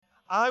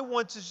I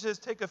want to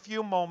just take a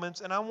few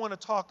moments and I want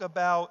to talk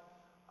about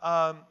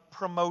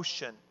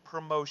promotion.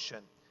 Promotion.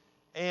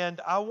 And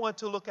I want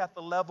to look at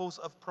the levels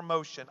of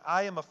promotion.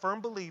 I am a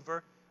firm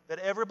believer that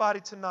everybody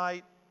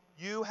tonight,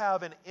 you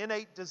have an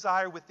innate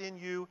desire within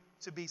you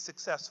to be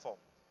successful.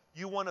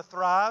 You want to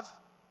thrive.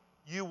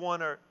 You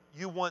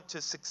want to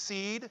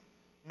succeed.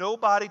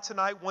 Nobody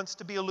tonight wants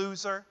to be a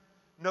loser.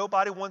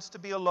 Nobody wants to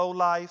be a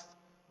lowlife.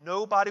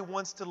 Nobody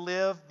wants to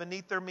live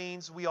beneath their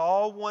means. We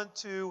all want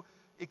to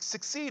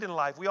succeed in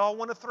life. We all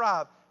want to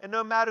thrive. And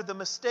no matter the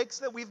mistakes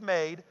that we've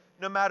made,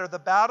 no matter the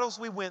battles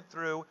we went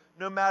through,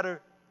 no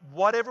matter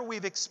whatever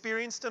we've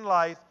experienced in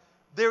life,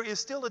 there is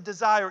still a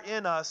desire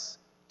in us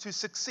to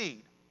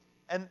succeed.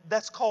 And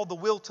that's called the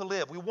will to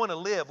live. We want to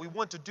live. We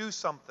want to do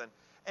something.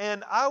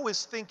 And I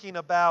was thinking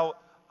about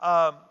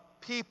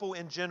people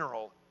in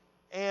general.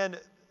 And,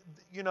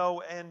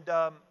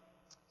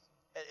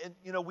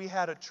 we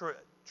had a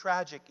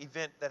tragic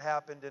event that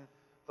happened in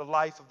the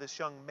life of this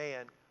young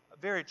man.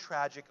 Very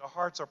tragic. Our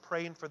hearts are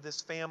praying for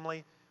this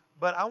family.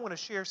 But I want to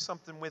share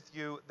something with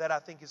you that I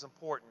think is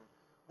important.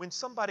 When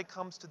somebody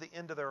comes to the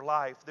end of their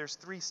life, there's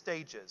 3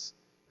 stages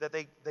that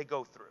they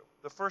go through.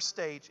 The first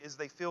stage is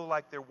they feel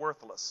like they're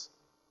worthless.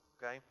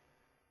 Okay?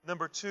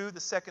 Number 2,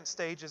 the second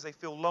stage is they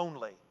feel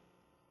lonely.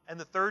 And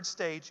the third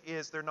stage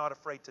is they're not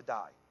afraid to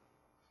die.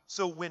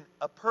 So when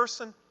a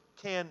person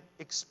can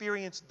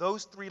experience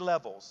those 3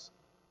 levels,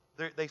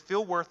 they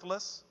feel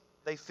worthless,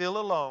 they feel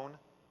alone,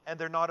 and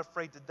they're not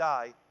afraid to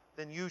die,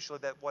 then usually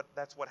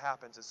that's what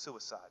happens is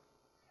suicide.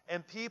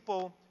 And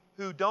people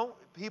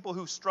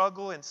who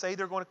struggle and say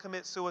they're going to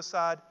commit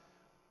suicide,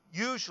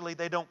 usually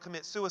they don't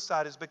commit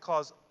suicide is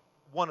because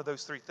one of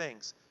those 3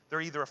 things.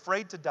 They're either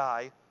afraid to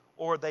die,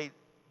 or they're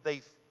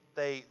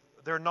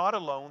not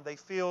alone. They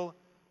feel,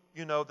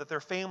 that their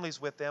family's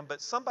with them.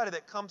 But somebody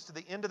that comes to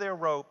the end of their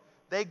rope,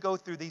 they go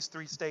through these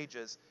 3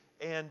 stages.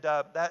 And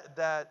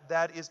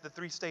that is the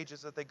 3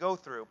 stages that they go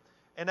through.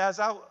 And as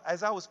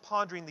I was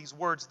pondering these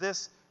words,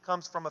 this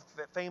comes from a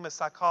famous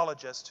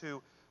psychologist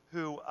who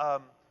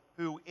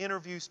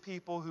interviews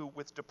people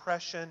with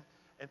depression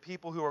and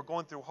people who are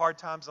going through hard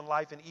times in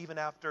life, and even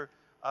after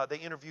they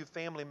interview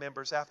family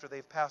members after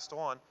they've passed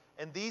on.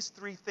 And these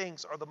 3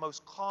 things are the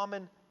most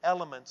common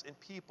elements in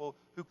people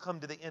who come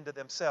to the end of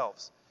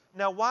themselves.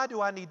 Now, why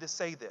do I need to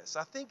say this?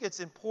 I think it's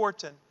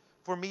important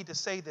for me to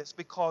say this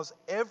because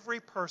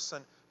every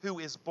person who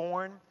is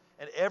born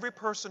and every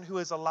person who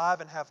is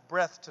alive and have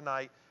breath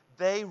tonight,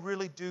 they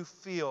really do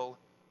feel,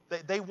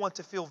 they want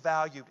to feel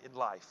valued in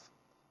life.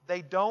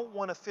 They don't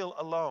want to feel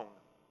alone,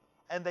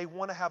 and they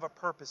want to have a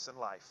purpose in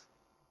life.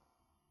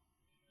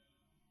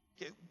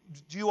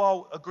 Do you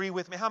all agree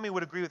with me? How many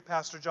would agree with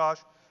Pastor Josh?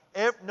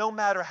 No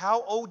matter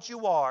how old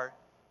you are,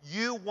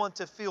 you want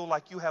to feel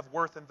like you have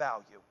worth and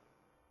value.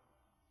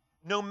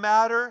 No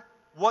matter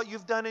what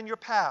you've done in your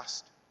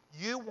past,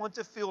 you want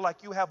to feel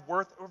like you have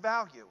worth or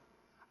value.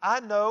 I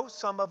know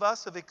some of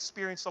us have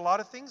experienced a lot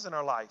of things in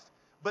our life,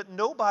 but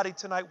nobody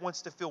tonight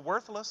wants to feel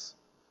worthless.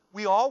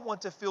 We all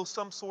want to feel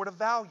some sort of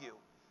value.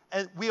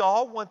 And we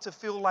all want to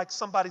feel like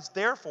somebody's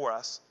there for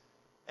us.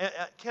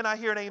 Can I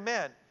hear an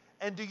amen?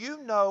 And do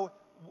you know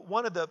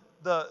one of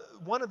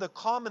the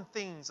common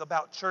things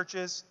about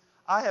churches?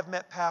 I have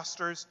met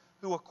pastors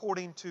who,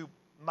 according to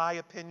my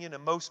opinion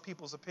and most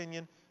people's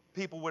opinion,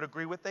 people would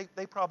agree with.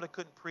 They probably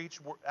couldn't preach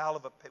out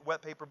of a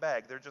wet paper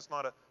bag. They're just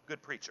not a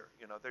good preacher.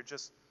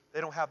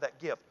 They don't have that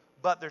gift.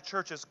 But their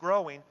church is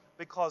growing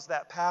because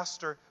that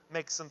pastor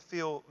makes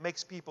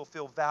people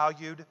feel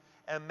valued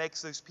and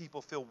makes those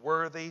people feel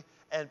worthy.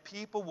 And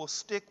people will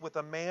stick with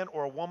a man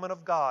or a woman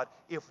of God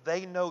if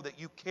they know that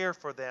you care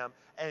for them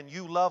and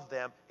you love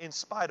them in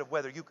spite of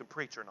whether you can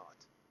preach or not.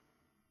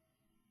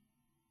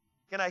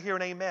 Can I hear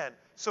an amen?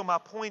 So my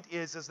point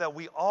is that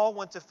we all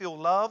want to feel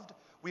loved.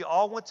 We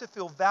all want to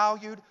feel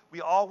valued.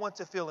 We all want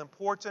to feel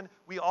important.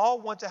 We all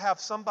want to have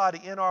somebody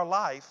in our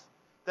life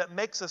that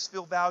makes us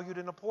feel valued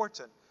and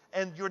important.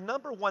 And your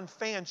number 1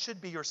 fan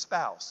should be your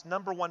spouse.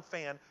 Number 1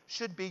 fan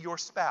should be your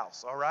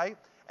spouse, all right?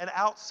 And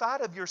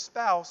outside of your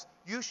spouse,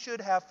 you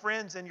should have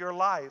friends in your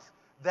life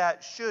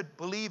that should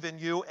believe in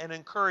you and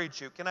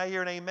encourage you. Can I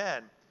hear an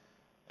amen?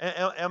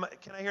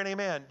 Can I hear an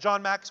amen?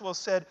 John Maxwell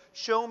said,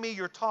 "Show me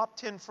your top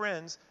 10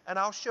 friends and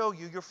I'll show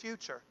you your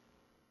future."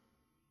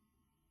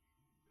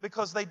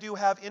 Because they do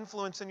have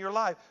influence in your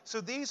life.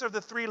 So these are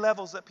the 3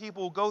 levels that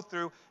people will go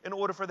through in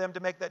order for them to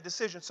make that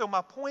decision. So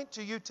my point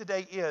to you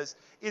today is,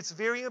 it's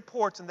very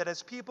important that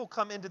as people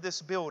come into this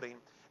building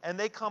and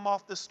they come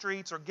off the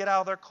streets or get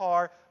out of their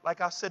car, like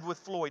I said with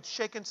Floyd,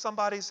 shaking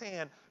somebody's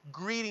hand,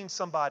 greeting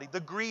somebody.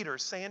 The greeters,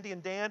 Sandy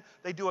and Dan,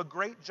 they do a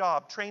great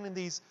job training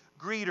these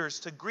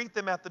greeters to greet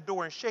them at the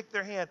door and shake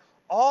their hand.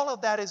 All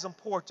of that is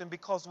important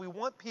because we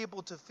want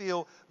people to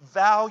feel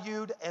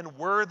valued and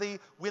worthy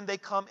when they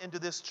come into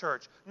this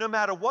church. No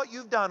matter what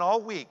you've done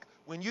all week,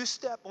 when you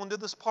step onto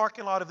this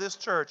parking lot of this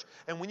church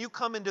and when you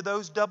come into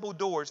those double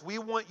doors, we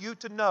want you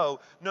to know,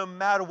 no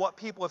matter what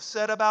people have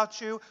said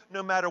about you,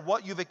 no matter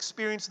what you've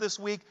experienced this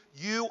week,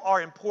 you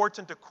are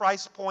important to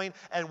Christ Point,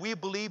 and we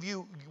believe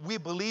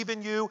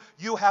in you.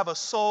 You have a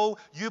soul.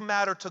 You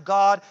matter to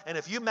God, and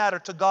if you matter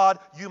to God,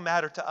 you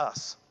matter to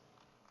us.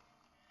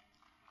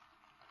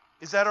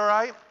 Is that all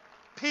right?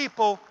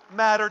 People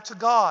matter to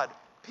God.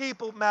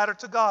 People matter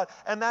to God.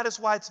 And that is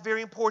why it's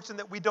very important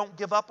that we don't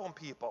give up on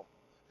people.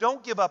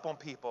 Don't give up on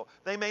people.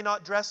 They may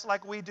not dress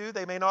like we do.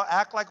 They may not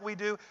act like we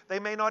do. They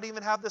may not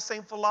even have the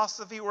same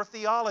philosophy or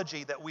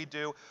theology that we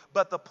do.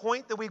 But the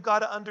point that we've got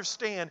to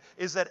understand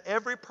is that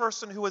every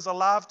person who is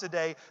alive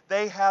today,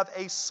 they have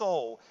a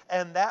soul.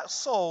 And that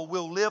soul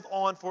will live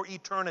on for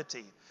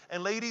eternity.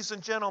 And ladies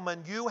and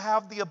gentlemen, you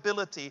have the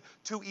ability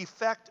to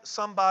affect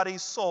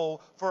somebody's soul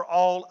for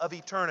all of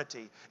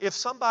eternity. If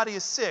somebody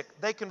is sick,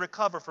 they can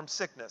recover from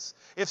sickness.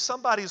 If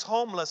somebody is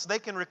homeless, they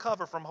can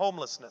recover from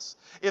homelessness.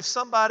 If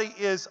somebody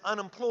is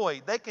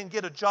unemployed, they can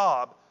get a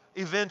job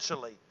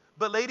eventually.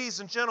 But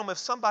ladies and gentlemen, if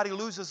somebody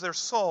loses their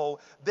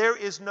soul, there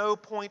is no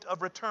point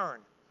of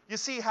return. You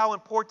see how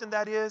important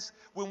that is?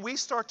 When we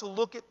start to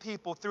look at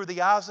people through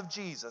the eyes of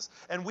Jesus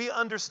and we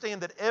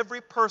understand that every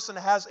person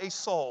has a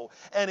soul,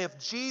 and if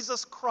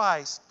Jesus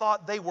Christ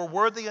thought they were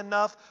worthy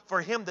enough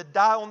for Him to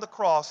die on the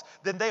cross,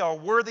 then they are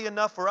worthy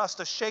enough for us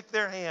to shake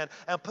their hand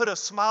and put a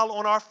smile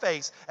on our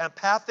face and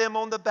pat them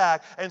on the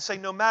back and say,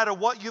 no matter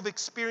what you've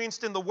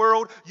experienced in the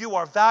world, you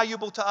are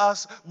valuable to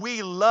us.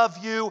 We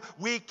love you.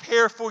 We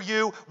care for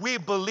you. We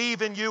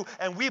believe in you.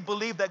 And we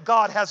believe that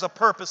God has a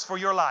purpose for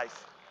your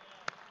life.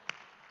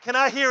 Can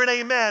I hear an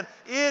amen?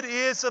 It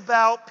is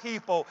about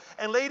people.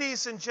 And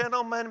ladies and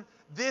gentlemen,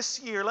 this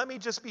year, let me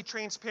just be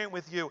transparent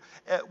with you.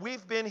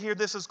 We've been here,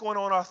 this is going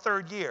on our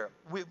third year.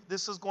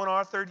 This is going on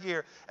our third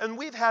year. And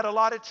we've had a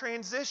lot of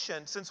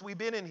transition since we've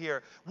been in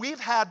here.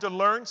 We've had to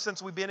learn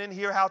since we've been in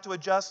here how to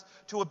adjust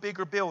to a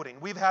bigger building.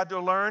 We've had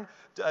to learn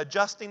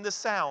adjusting the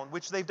sound,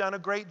 which they've done a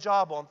great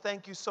job on.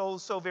 Thank you so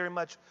very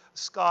much,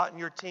 Scott and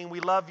your team.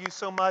 We love you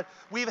so much.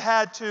 We've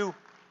had to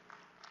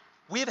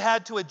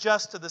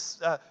adjust to this,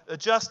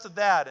 adjust to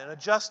that, and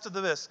adjust to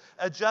this,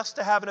 adjust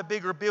to having a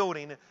bigger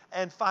building,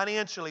 and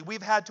financially.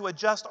 We've had to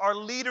adjust our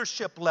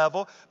leadership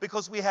level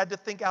because we had to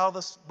think out of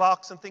the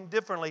box and think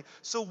differently.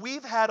 So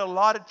we've had a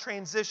lot of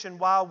transition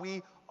while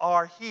we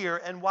are here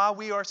and while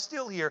we are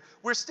still here.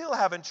 We're still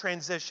having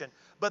transition.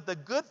 But the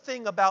good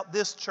thing about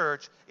this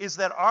church is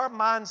that our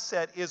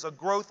mindset is a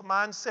growth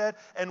mindset,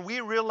 and we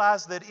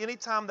realize that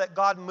anytime that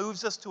God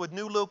moves us to a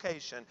new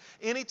location,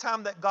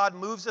 anytime that God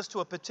moves us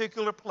to a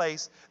particular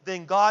place,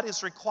 then God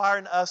is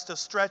requiring us to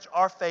stretch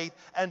our faith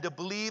and to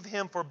believe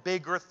Him for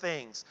bigger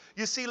things.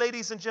 You see,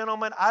 ladies and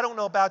gentlemen, I don't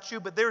know about you,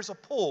 but there's a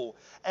pull,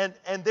 and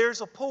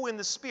there's a pull in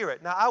the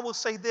Spirit. Now, I will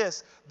say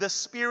this, the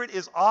Spirit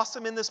is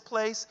awesome in this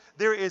place.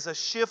 There is a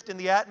shift in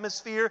the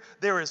atmosphere.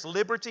 There is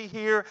liberty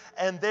here,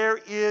 and there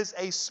is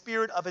a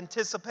spirit of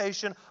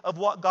anticipation of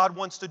what God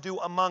wants to do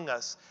among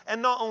us.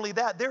 And not only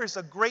that, there is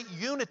a great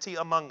unity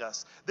among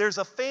us. There's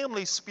a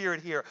family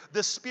spirit here.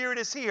 The Spirit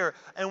is here.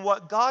 And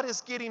what God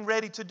is getting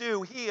ready to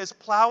do, He is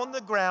plowing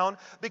the ground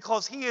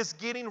because He is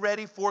getting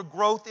ready for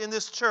growth in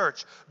this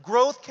church.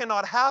 Growth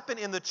cannot happen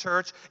in the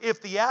church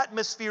if the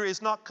atmosphere is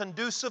not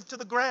conducive to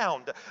the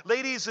ground.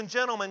 Ladies and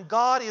gentlemen,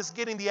 God is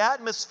getting the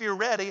atmosphere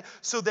ready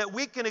so that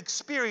we can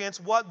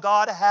experience what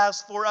God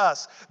has for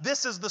us.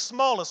 This is the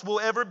smallest we'll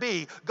ever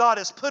be. God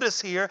has put us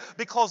here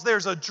because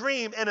there's a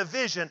dream and a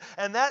vision,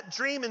 and that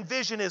dream and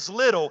vision is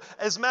little.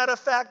 As a matter of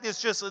fact,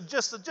 it's just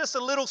a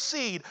little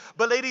seed.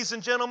 But ladies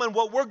and gentlemen,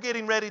 what we're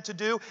getting ready to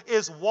do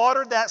is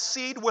water that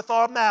seed with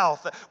our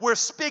mouth. We're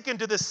speaking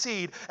to the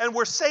seed, and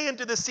we're saying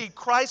to the seed,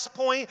 Christ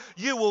Point,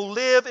 you will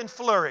live and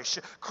flourish.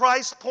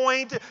 Christ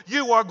Point,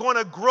 you are going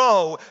to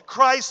grow.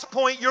 Christ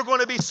Point, you're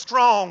going to be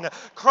strong.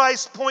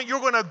 Christ Point, you're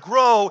going to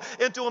grow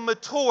into a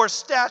mature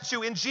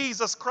statue in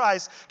Jesus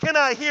Christ. Can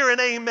I hear an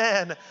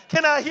amen?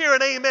 Can I hear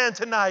an amen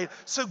tonight?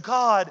 So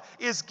God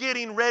is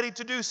getting ready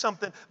to do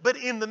something. But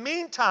in the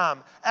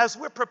meantime, as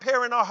we're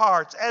preparing our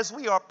hearts, as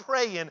we are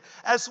praying,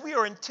 as we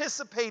are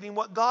anticipating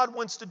what God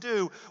wants to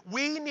do,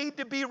 we need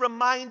to be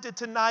reminded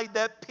tonight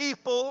that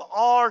people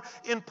are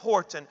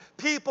important.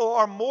 People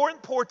are more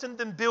important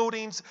than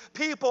buildings.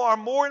 People are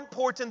more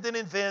important than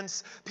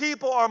events.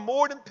 People are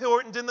more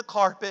important than the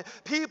carpet.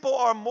 People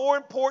are more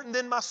important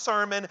than my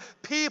sermon.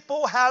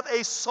 People have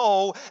a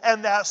soul,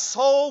 and that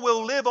soul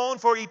will live on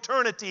for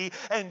eternity,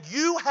 and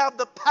you have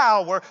the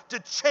power to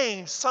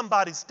change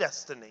somebody's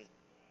destiny.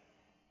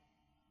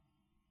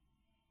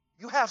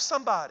 You have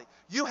somebody.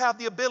 You have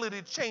the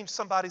ability to change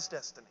somebody's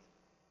destiny.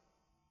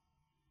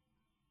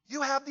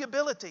 You have the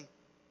ability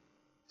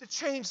to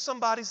change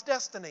somebody's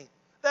destiny.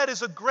 That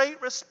is a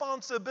great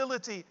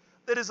responsibility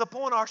that is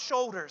upon our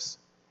shoulders.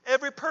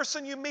 Every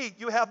person you meet,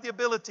 you have the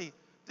ability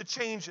to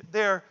change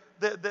their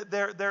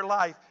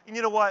life. And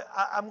you know what?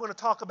 I'm going to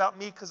talk about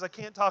me because I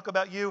can't talk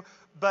about you,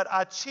 but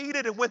I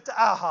cheated and went to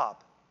IHOP.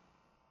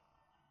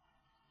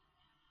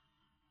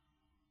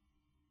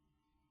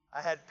 I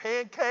had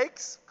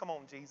pancakes. Come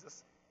on,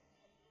 Jesus.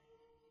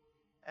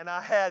 and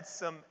I had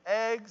some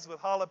eggs with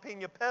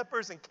jalapeno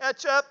peppers and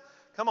ketchup.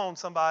 Come on,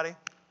 somebody.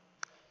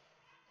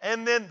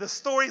 And then the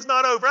story's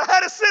not over. I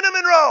had a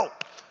cinnamon roll.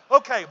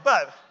 Okay,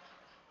 but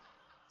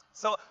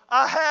so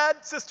I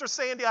had, Sister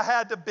Sandy, I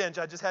had to binge.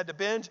 I just had to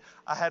binge.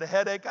 I had a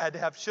headache. I had to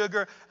have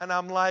sugar. And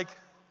I'm like,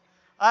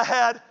 I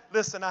had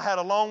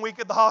a long week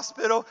at the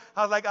hospital.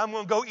 I was like, I'm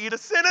going to go eat a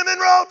cinnamon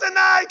roll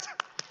tonight.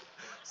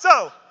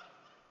 So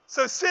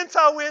since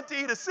I went to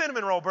eat a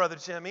cinnamon roll, Brother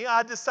Jimmy,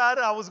 I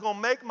decided I was going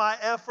to make my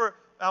effort.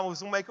 I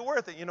was going to make it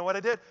worth it. You know what I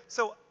did?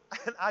 So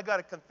I got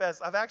to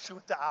confess, I've actually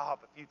went to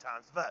IHOP a few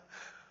times, but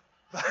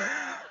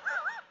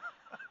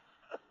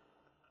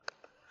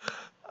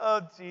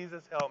oh,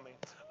 Jesus, help me.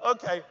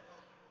 Okay.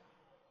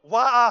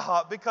 Why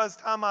IHOP? Because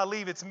time I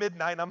leave, it's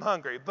midnight and I'm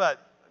hungry. But,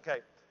 okay.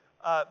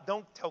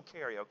 Don't tell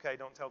Carrie, okay?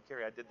 Don't tell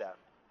Carrie I did that.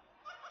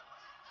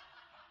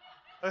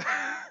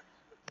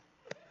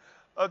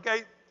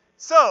 Okay.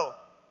 So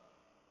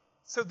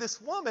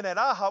this woman at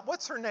IHOP,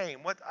 what's her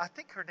name? I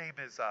think her name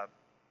is,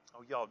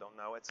 y'all don't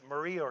know. It's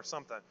Maria or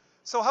something.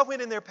 So I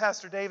went in there,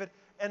 Pastor David,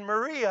 and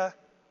Maria,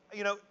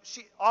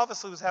 she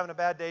obviously was having a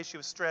bad day. She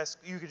was stressed.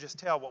 You could just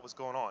tell what was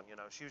going on.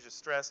 She was just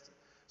stressed.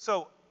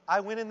 So I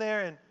went in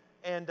there,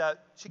 and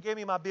she gave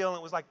me my bill, and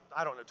it was like,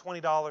 I don't know,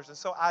 $20. And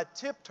so I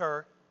tipped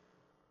her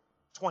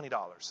 $20.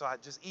 So I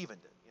just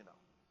evened it,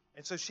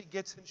 And so she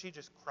gets and she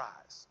just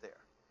cries there.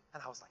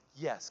 And I was like,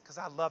 yes, because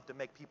I love to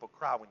make people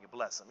cry when you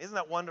bless them. Isn't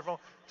that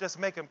wonderful? Just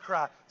make them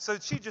cry. So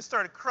she just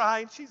started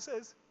crying. She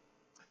says,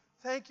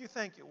 thank you,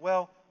 thank you.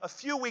 Well, a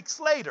few weeks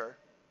later,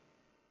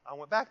 I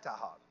went back to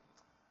IHOP.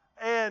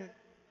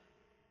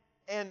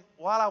 And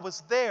while I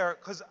was there,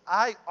 because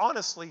I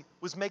honestly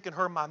was making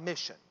her my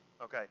mission,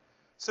 okay?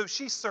 So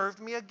she served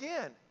me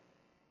again.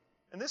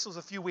 And this was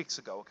a few weeks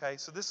ago, okay?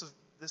 So this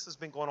has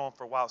been going on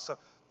for a while. So a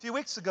few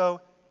weeks ago,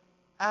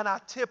 and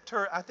I tipped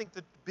her, I think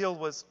the bill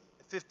was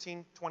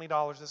 $15,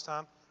 $20 this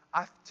time.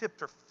 I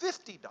tipped her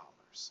 $50.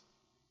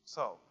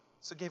 So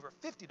gave her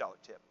a $50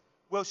 tip.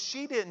 Well,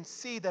 she didn't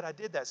see that I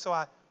did that. So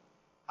I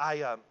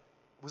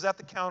was at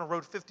the counter,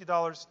 wrote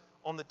 $50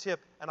 on the tip,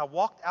 and I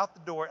walked out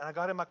the door, and I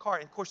got in my car.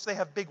 And, of course, they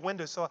have big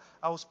windows, so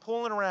I was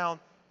pulling around,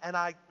 and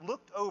I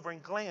looked over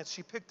and glanced.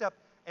 She picked up,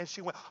 and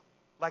she went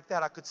like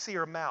that. I could see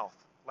her mouth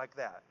like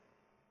that.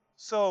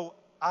 So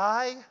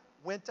I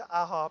went to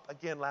IHOP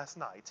again last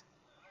night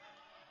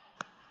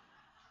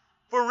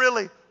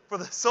for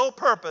the sole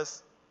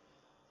purpose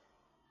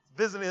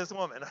visiting this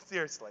woman.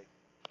 Seriously.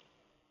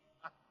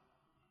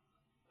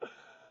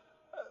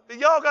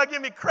 Y'all got to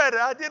give me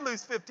credit. I did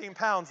lose 15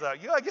 pounds, though.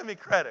 You got to give me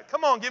credit.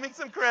 Come on, give me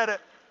some credit.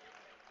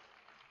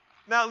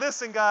 Now,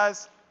 listen,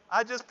 guys.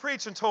 I just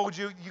preached and told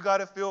you, you got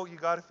to feel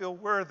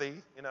worthy.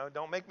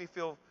 Don't make me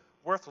feel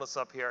worthless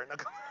up here.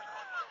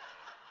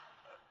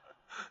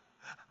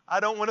 I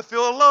don't want to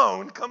feel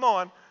alone. Come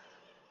on.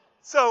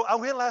 So I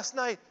went last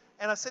night,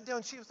 and I sat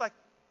down.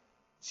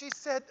 She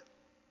said,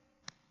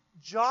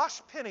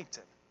 Josh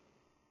Pennington,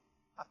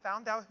 I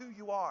found out who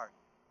you are.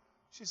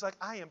 She's like,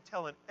 I am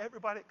telling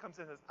everybody that comes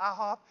in as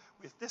IHOP,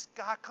 if this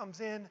guy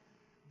comes in,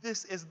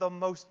 this is the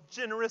most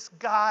generous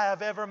guy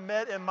I've ever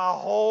met in my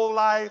whole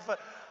life.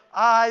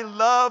 I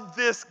love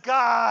this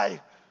guy.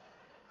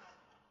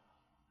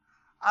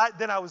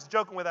 Then I was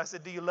joking with her. I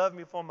said, do you love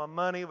me for my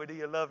money or do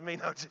you love me?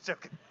 No, just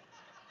joking.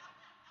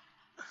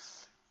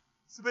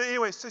 But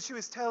anyway, so she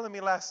was telling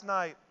me last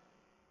night,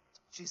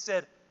 she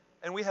said,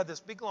 and we had this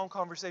big, long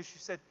conversation. She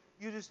said,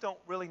 you just don't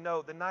really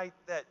know. The night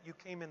that you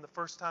came in the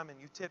first time and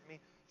you tipped me,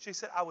 she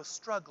said, I was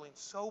struggling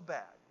so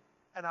bad,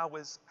 and I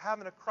was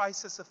having a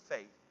crisis of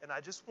faith, and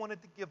I just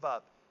wanted to give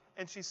up.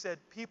 And she said,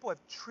 people have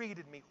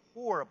treated me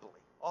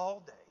horribly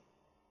all day.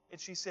 And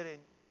she said, and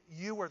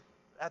you were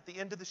at the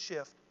end of the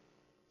shift.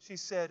 She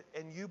said,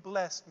 and you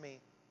blessed me.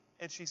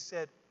 And she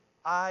said,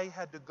 I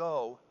had to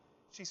go.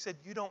 She said,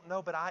 you don't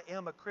know, but I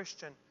am a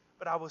Christian.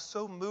 But I was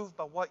so moved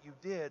by what you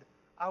did,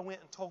 I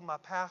went and told my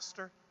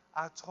pastor.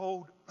 I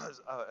told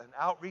an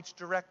outreach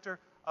director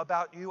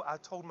about you. I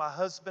told my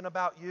husband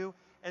about you.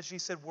 And she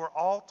said, we're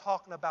all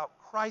talking about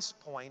Christ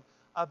Point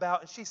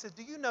and she said,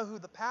 do you know who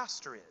the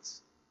pastor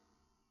is?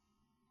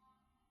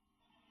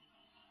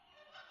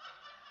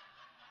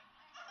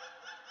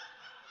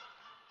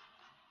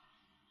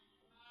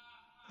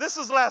 This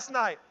was last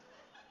night.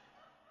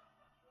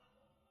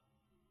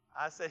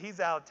 I said, he's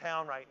out of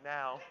town right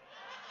now.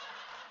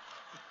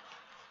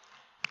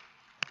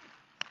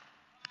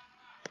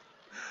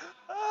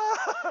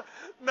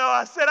 No,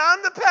 I said,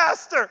 I'm the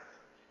pastor.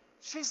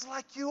 She's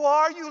like, you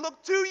are? You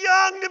look too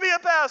young to be a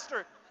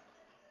pastor.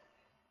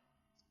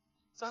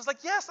 So I was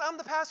like, yes, I'm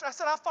the pastor. I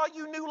said, I thought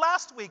you knew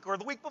last week or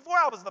the week before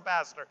I was the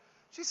pastor.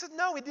 She said,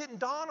 no, it didn't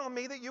dawn on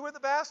me that you were the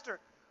pastor.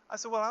 I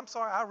said, well, I'm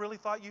sorry. I really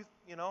thought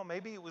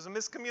maybe it was a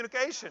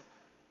miscommunication.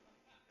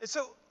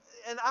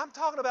 And I'm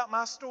talking about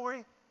my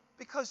story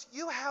because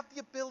you have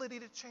the ability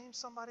to change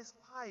somebody's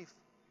life.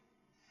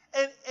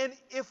 And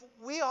if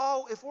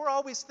we're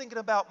always thinking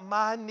about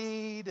my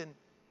need and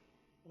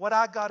what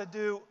I got to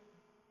do,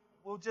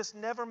 we'll just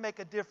never make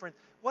a difference.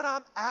 What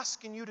I'm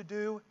asking you to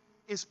do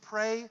is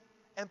pray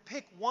and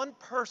pick one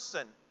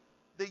person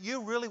that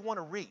you really want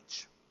to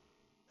reach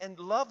and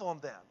love on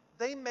them.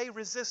 They may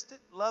resist it.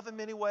 Love them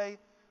anyway.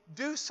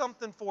 Do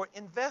something for it.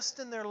 Invest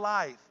in their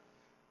life.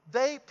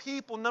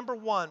 People, number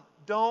one,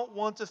 don't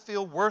want to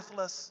feel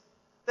worthless.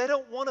 They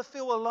don't want to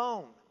feel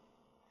alone.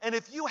 And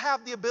if you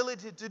have the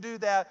ability to do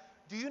that,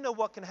 do you know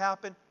what can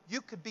happen?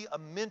 You could be a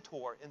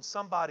mentor in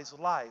somebody's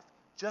life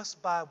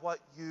just by what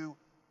you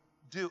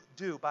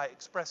do by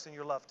expressing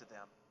your love to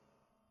them.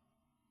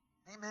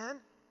 Amen?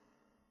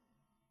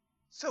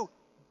 So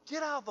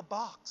get out of the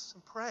box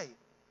and pray.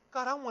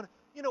 God, I want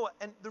to,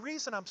 and the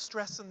reason I'm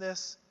stressing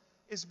this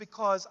is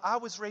because I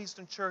was raised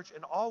in church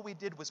and all we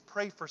did was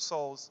pray for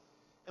souls,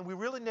 and we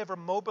really never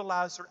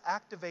mobilized or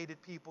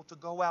activated people to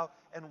go out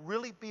and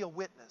really be a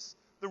witness.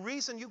 The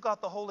reason you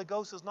got the Holy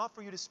Ghost is not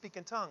for you to speak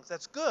in tongues.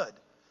 That's good.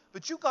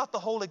 But you got the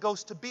Holy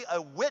Ghost to be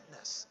a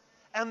witness.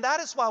 And that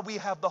is why we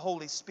have the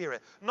Holy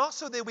Spirit. Not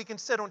so that we can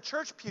sit on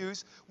church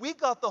pews. We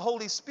got the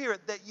Holy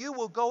Spirit that you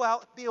will go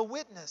out and be a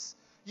witness.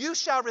 You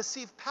shall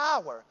receive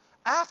power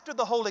after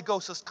the Holy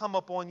Ghost has come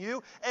upon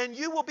you, and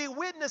you will be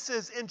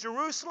witnesses in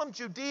Jerusalem,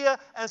 Judea,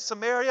 and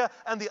Samaria,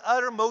 and the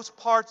uttermost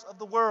parts of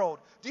the world.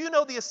 Do you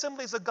know the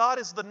Assemblies of God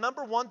is the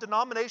number one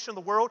denomination in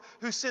the world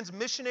who sends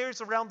missionaries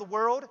around the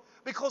world?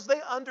 Because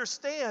they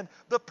understand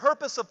the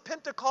purpose of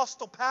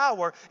Pentecostal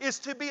power is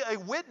to be a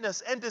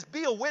witness and to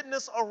be a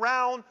witness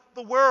around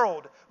the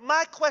world.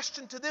 My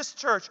question to this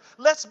church,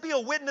 let's be a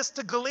witness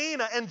to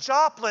Galena and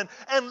Joplin,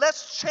 and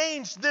let's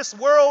change this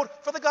world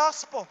for the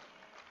gospel.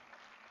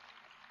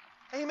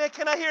 Amen.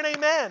 Can I hear an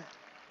amen?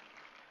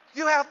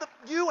 You have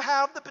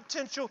the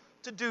potential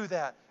to do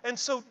that. And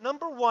so,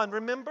 number one,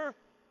 remember,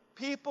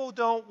 people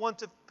don't want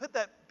to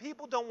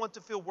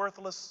feel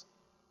worthless.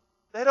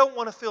 They don't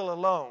want to feel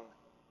alone.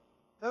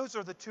 Those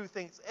are the two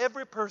things.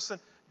 Every person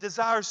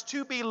desires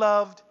to be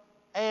loved,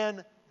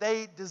 and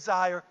they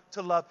desire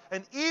to love.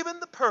 And even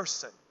the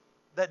person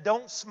that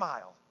don't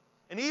smile,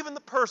 and even the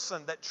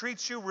person that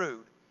treats you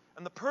rude,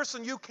 and the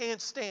person you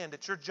can't stand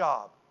at your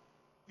job,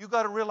 you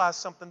got to realize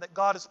something, that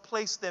God has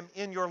placed them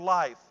in your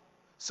life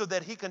so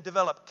that He can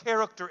develop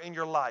character in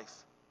your life.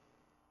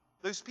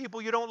 Those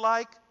people you don't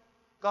like,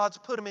 God's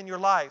put them in your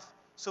life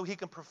so He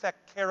can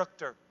perfect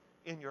character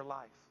in your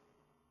life.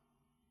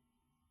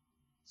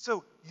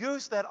 So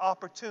use that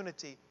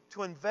opportunity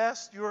to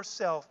invest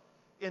yourself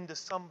into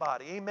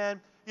somebody. Amen.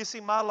 You see,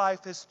 my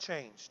life has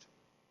changed.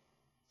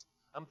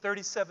 I'm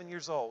 37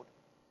 years old.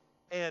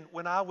 And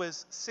when I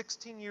was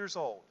 16 years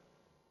old,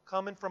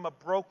 coming from a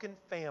broken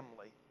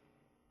family,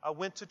 I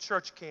went to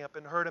church camp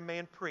and heard a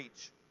man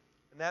preach.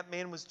 And that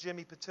man was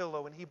Jimmy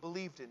Patillo, and he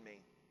believed in me.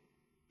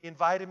 He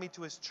invited me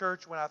to his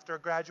church after I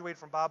graduated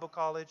from Bible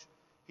college.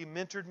 He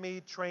mentored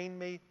me, trained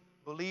me,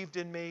 believed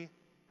in me,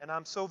 and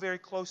I'm so very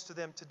close to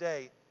them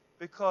today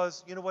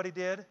because you know what he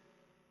did?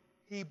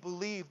 He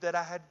believed that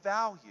I had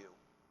value.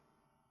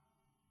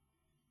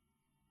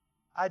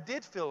 I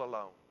did feel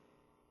alone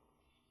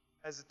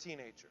as a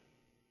teenager,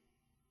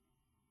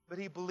 but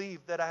he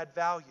believed that I had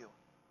value,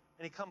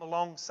 and he come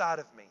alongside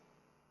of me,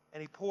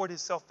 and he poured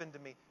himself into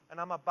me, and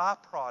I'm a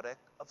byproduct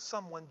of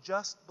someone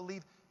just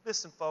believe.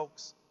 Listen,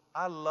 folks,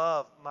 I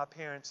love my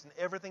parents, and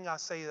everything I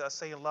say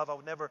in love. I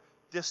would never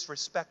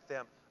disrespect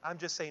them. I'm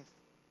just saying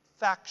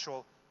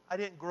factual. I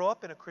didn't grow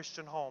up in a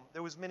Christian home.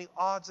 There was many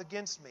odds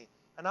against me,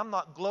 and I'm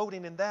not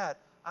gloating in that.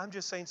 I'm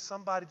just saying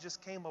somebody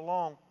just came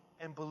along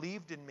and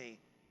believed in me,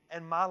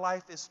 and my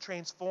life is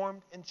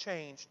transformed and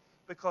changed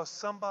because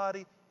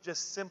somebody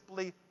just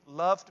simply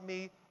loved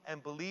me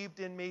and believed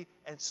in me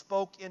and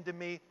spoke into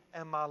me,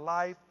 and my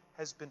life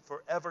has been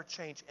forever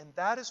changed. And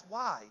that is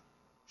why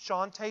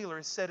Sean Taylor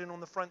is sitting on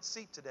the front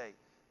seat today,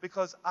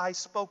 because I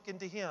spoke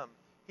into him.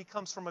 He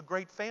comes from a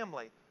great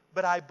family,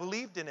 but I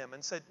believed in him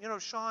and said,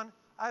 Sean,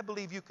 I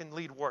believe you can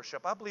lead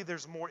worship. I believe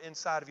there's more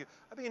inside of you.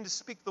 I began to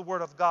speak the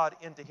word of God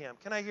into him.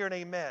 Can I hear an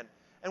amen?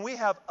 And we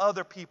have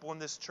other people in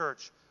this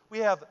church. We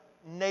have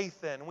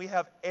Nathan, we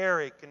have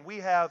Eric, and we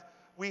have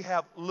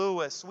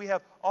Lewis. We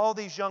have all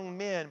these young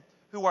men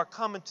who are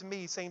coming to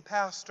me saying,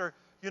 Pastor,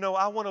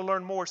 I want to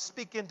learn more.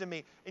 Speak into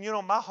me. And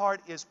my heart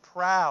is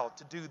proud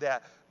to do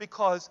that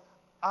because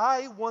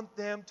I want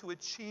them to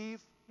achieve,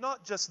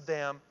 not just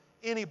them,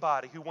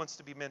 anybody who wants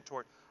to be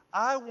mentored.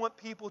 I want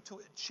people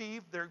to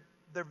achieve their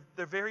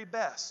very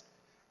best.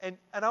 And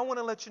I want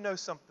to let you know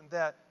something,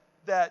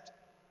 that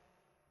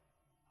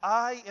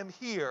I am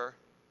here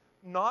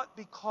not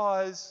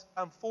because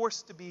I'm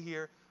forced to be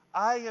here.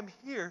 I am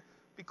here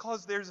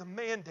because there's a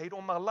mandate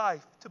on my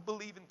life to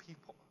believe in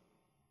people.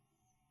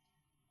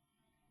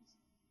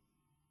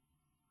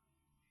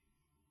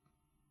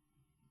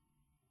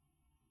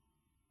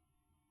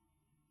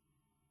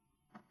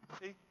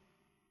 See?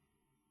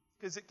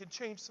 Because it can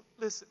change.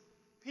 Listen,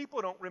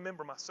 people don't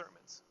remember my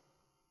sermons.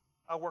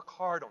 I work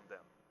hard on them,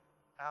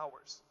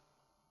 hours.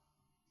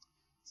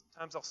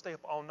 Sometimes I'll stay up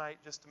all night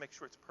just to make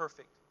sure it's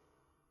perfect.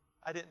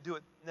 I didn't do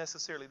it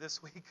necessarily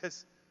this week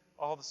because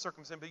all the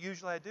circumstances, but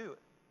usually I do it.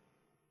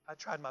 I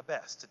tried my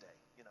best today,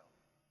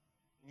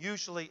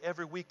 Usually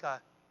every week I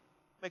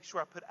make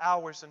sure I put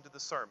hours into the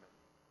sermon.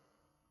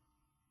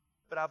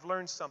 But I've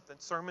learned something.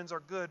 Sermons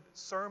are good.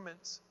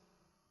 Sermons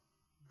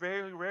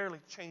very rarely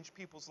change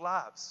people's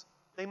lives.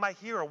 They might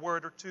hear a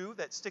word or two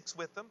that sticks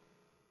with them.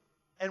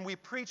 And we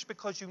preach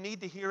because you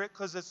need to hear it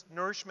because it's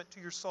nourishment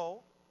to your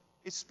soul.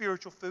 It's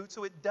spiritual food.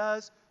 So it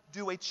does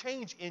do a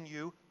change in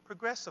you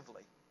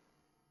progressively.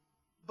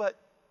 But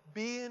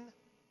being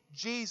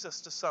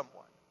Jesus to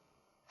someone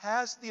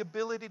has the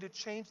ability to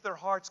change their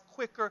hearts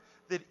quicker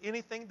than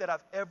anything that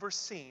I've ever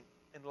seen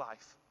in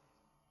life.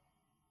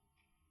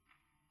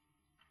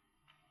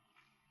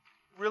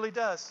 It really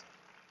does.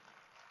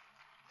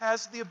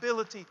 Has the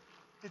ability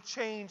to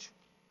change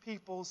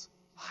people's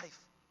life.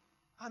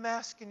 I'm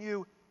asking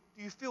you,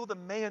 do you feel the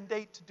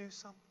mandate to do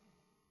something?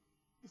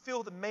 You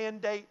feel the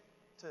mandate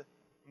to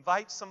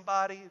invite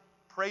somebody,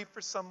 pray for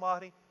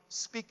somebody,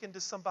 speak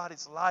into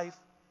somebody's life?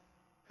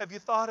 Have you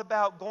thought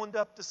about going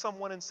up to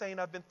someone and saying,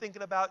 I've been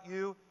thinking about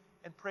you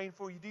and praying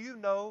for you? Do you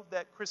know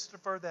that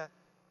Christopher that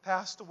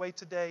passed away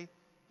today,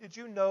 did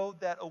you know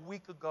that a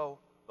week ago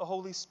the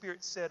Holy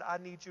Spirit said, I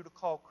need you to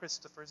call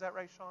Christopher? Is that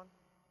right, Sean?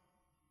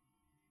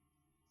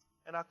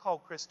 And I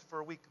called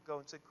Christopher a week ago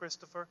and said,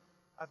 Christopher,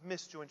 I've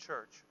missed you in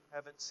church. I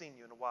haven't seen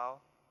you in a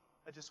while.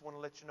 I just want to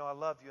let you know I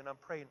love you and I'm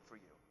praying for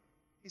you.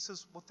 He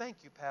says, well,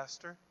 thank you,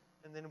 Pastor.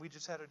 And then we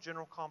just had a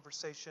general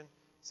conversation.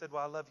 He said,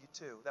 well, I love you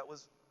too. That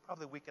was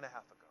probably a week and a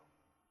half ago.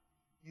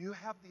 You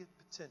have the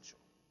potential.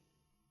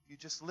 You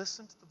just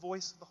listen to the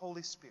voice of the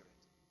Holy Spirit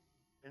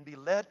and be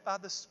led by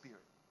the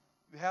Spirit.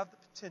 You have the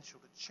potential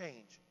to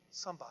change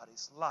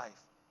somebody's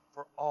life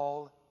for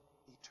all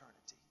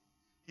eternity.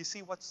 You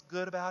see what's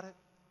good about it?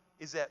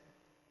 Is that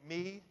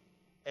me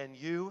and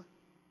you,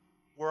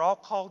 we're all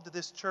called to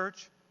this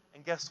church,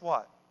 and guess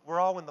what? We're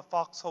all in the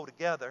foxhole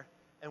together,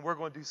 and we're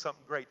going to do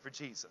something great for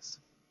Jesus.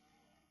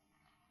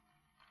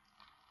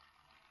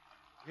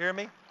 You hear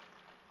me?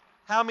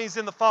 How many's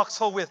in the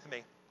foxhole with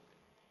me?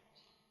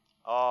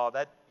 Oh,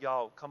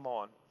 y'all, come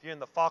on. If you're in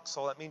the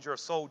foxhole, that means you're a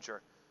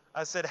soldier.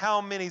 I said,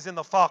 how many's in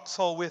the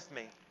foxhole with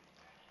me?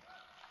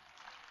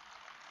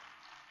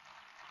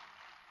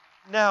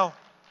 Now,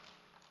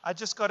 I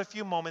just got a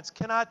few moments.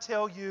 Can I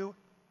tell you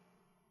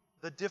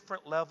the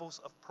different levels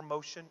of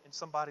promotion in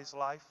somebody's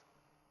life?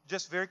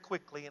 Just very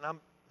quickly, and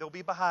they'll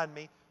be behind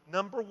me.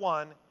 Number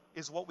one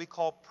is what we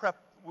call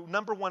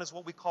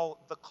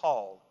the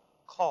call.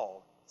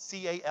 Call.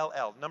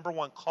 C-A-L-L. Number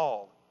one,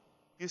 call.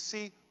 You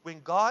see, when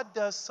God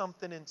does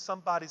something in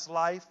somebody's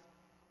life,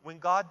 when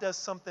God does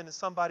something in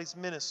somebody's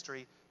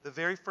ministry, the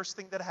very first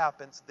thing that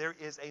happens, there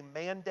is a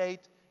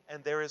mandate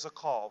and there is a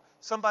call.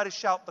 Somebody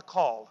shout the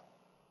call.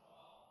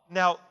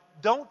 Now,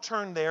 don't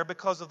turn there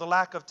because of the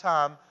lack of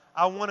time.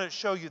 I want to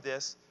show you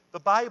this. The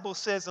Bible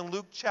says in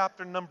Luke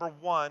chapter number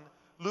 1,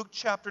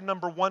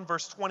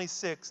 verse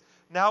 26,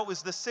 now it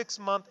was the 6th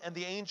month, and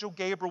the angel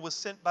Gabriel was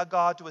sent by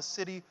God to a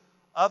city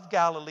of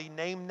Galilee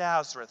named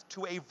Nazareth,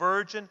 to a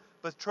virgin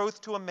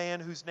betrothed to a man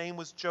whose name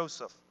was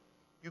Joseph.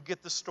 You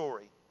get the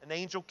story. An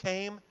angel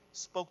came,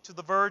 spoke to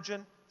the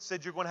virgin,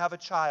 said, you're going to have a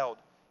child.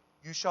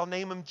 You shall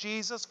name him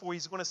Jesus, for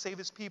he's going to save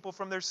his people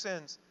from their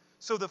sins.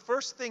 So the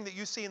first thing that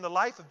you see in the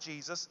life of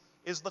Jesus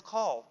is the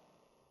call.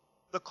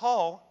 The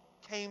call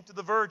came to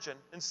the virgin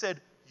and said,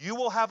 you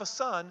will have a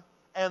son,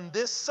 and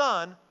this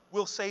son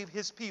will save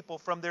his people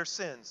from their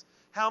sins.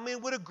 How many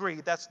would agree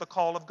that's the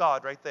call of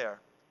God right there?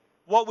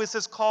 What was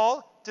his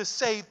call? To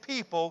save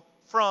people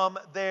from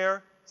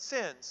their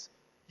sins.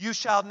 You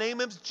shall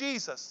name him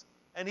Jesus,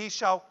 and he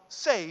shall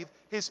save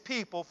his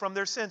people from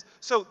their sins.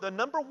 So the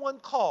number one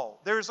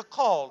call, there's a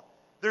call.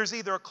 There's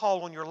either a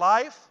call on your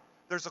life,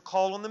 there's a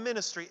call on the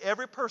ministry.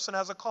 Every person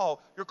has a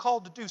call. You're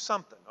called to do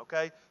something,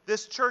 okay?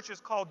 This church is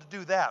called to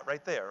do that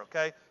right there,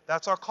 okay?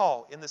 That's our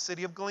call in the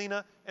city of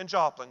Galena and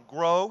Joplin.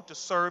 Grow, to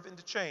serve, and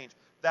to change.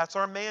 That's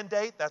our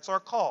mandate. That's our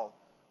call.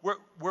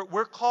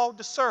 We're called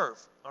to serve,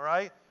 all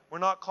right? We're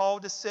not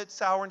called to sit,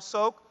 sour, and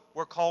soak.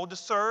 We're called to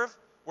serve.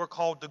 We're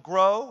called to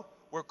grow.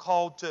 We're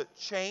called to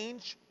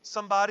change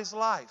somebody's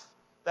life.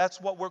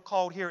 That's what we're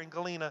called here in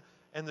Galena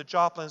and the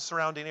Joplin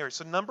surrounding area.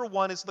 So number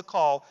one is the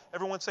call.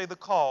 Everyone say the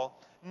call.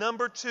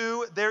 Number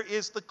two, there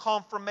is the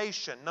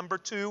confirmation. Number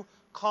two,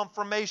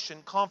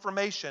 confirmation.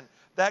 Confirmation.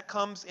 That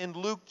comes in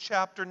Luke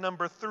chapter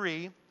number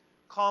 3.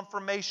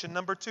 Confirmation.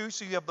 Number two,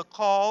 so you have the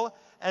call,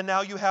 and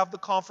now you have the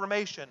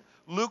confirmation.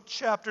 Luke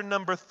chapter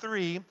number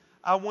 3,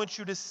 I want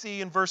you to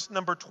see in verse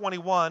number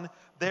 21,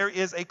 there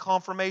is a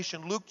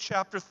confirmation. Luke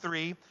chapter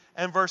 3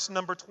 and verse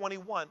number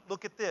 21.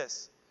 Look at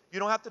this. You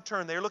don't have to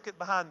turn there. Look at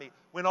behind me.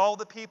 When all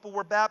the people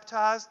were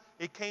baptized,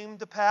 it came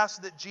to pass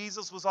that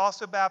Jesus was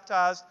also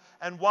baptized,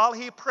 and while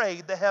he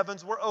prayed, the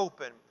heavens were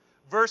open.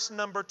 Verse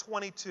number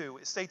 22,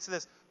 it states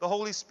this, the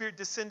Holy Spirit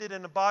descended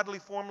in a bodily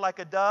form like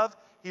a dove.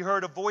 He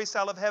heard a voice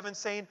out of heaven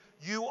saying,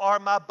 you are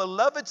my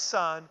beloved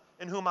Son,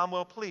 in whom I'm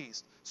well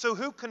pleased. So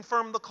who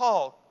confirmed the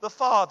call? The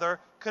Father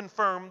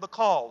confirmed the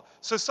call.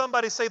 So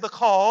somebody say the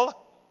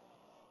call.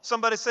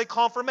 Somebody say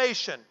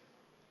confirmation.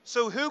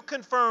 So who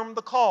confirmed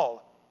the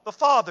call? The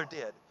Father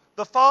did.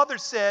 The Father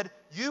said,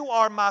 you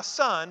are my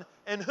Son,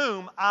 in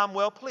whom I'm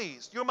well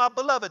pleased. You're my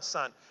beloved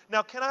Son.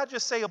 Now, can I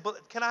just say,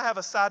 can I have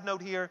a side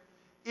note here?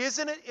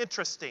 Isn't it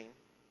interesting?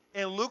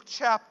 In Luke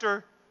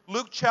chapter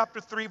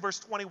 3, verse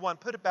 21,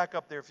 put it back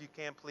up there if you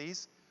can,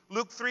 please.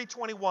 Luke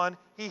 3:21,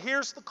 he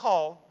hears the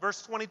call,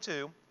 verse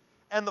 22,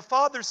 and the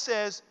Father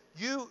says,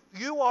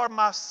 you are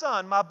my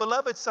Son, my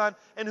beloved Son,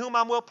 in whom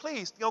I'm well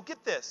pleased.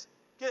 Get this.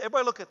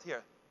 Everybody look at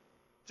here.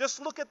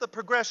 Just look at the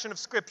progression of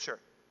Scripture.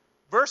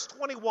 Verse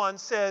 21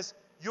 says,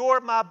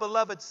 you're my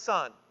beloved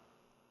Son.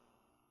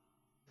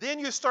 Then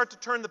you start to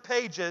turn the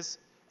pages,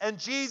 and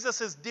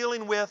Jesus is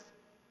dealing with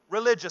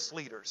religious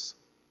leaders.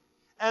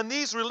 And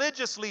these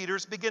religious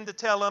leaders begin to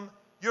tell him,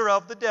 you're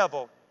of the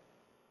devil.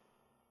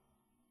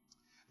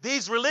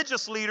 These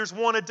religious leaders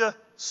wanted to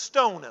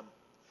stone him.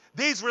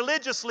 These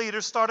religious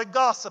leaders started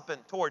gossiping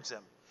towards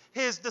him.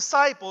 His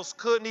disciples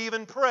couldn't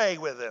even pray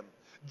with him.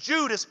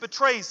 Judas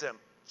betrays him,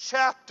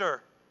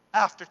 chapter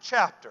after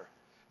chapter.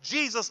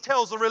 Jesus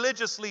tells the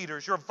religious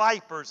leaders, you're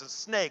vipers and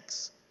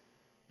snakes.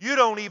 You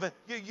don't even,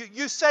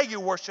 you say you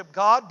worship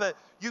God, but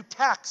you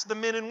tax the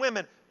men and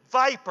women.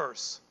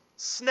 Vipers,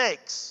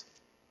 snakes,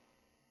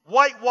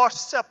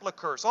 whitewashed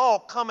sepulchres, all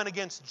coming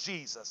against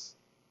Jesus.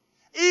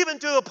 Even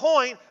to the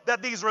point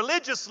that these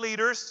religious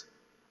leaders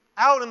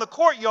out in the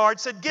courtyard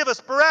said, give us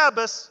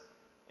Barabbas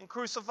and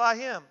crucify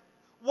him.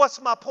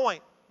 What's my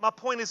point? My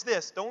point is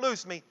this, don't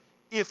lose me.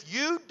 If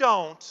you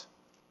don't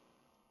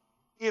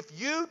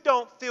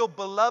feel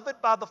beloved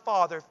by the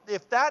Father,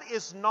 if that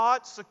is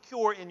not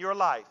secure in your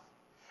life,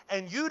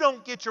 and you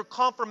don't get your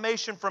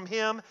confirmation from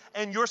Him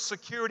and your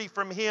security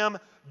from Him,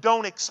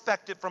 don't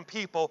expect it from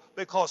people,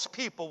 because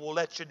people will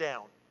let you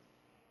down.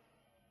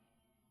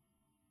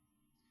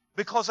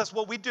 Because that's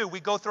what we do.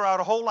 We go throughout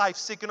our whole life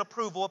seeking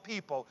approval of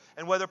people.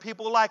 And whether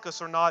people like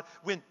us or not,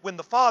 when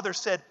the Father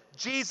said,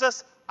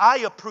 Jesus, I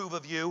approve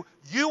of you.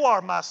 You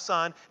are my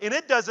Son. And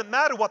it doesn't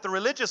matter what the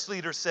religious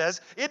leader says.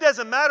 It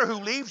doesn't matter who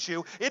leaves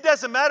you. It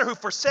doesn't matter who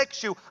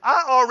forsakes you.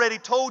 I already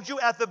told you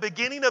at the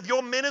beginning of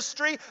your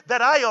ministry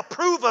that I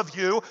approve of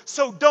you,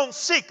 so don't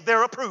seek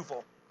their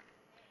approval.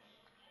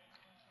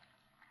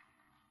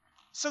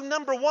 So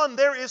number one,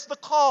 there is the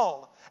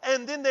call.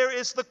 And then there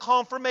is the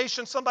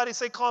confirmation. Somebody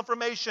say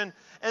confirmation.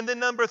 And then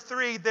number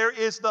three, there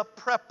is the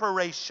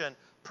preparation.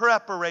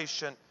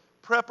 Preparation.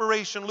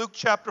 Preparation. Luke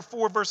chapter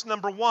 4, verse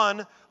number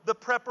 1, the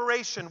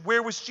preparation.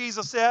 Where was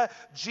Jesus at?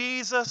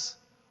 Jesus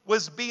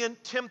was being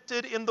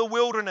tempted in the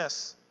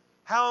wilderness.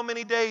 How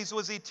many days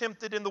was he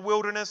tempted in the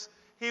wilderness?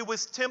 He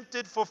was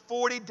tempted for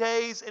 40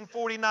 days and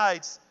 40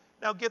 nights.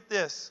 Now get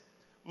this.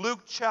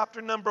 Luke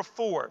chapter number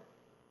 4.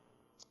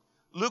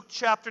 Luke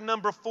chapter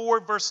number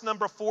 4, verse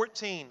number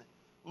 14.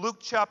 Luke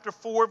chapter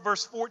 4,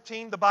 verse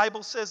 14, the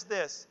Bible says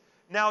this.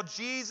 Now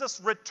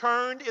Jesus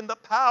returned in the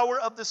power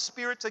of the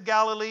Spirit to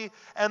Galilee,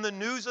 and the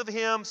news of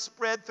him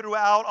spread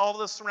throughout all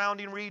the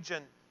surrounding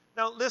region.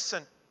 Now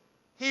listen,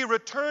 he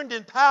returned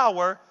in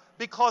power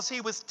because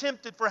he was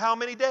tempted for how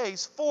many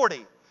days?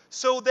 40.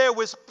 So there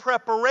was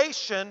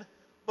preparation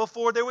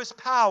before there was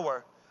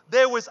power.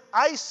 There was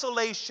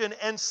isolation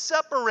and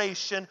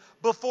separation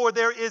before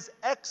there is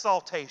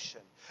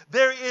exaltation.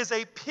 There is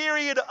a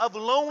period of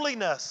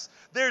loneliness.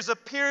 There's a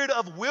period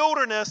of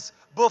wilderness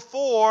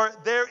before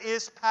there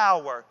is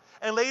power.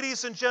 And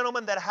ladies and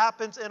gentlemen, that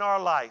happens in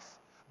our life.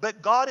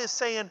 But God is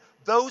saying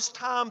those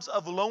times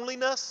of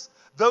loneliness,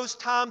 those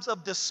times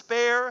of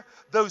despair,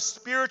 those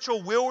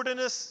spiritual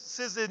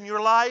wildernesses in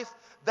your life,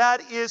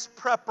 that is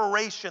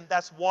preparation.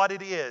 That's what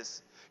it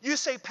is. You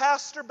say,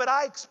 Pastor, but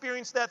I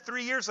experienced that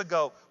 3 years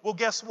ago. Well,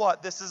 guess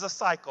what? This is a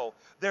cycle.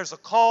 There's a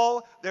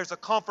call, there's a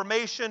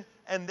confirmation,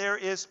 and there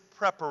is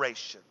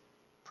preparation.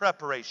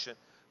 Preparation.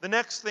 The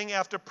next thing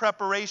after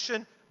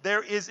preparation,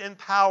 there is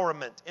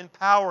empowerment.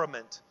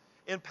 Empowerment.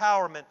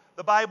 Empowerment.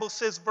 The Bible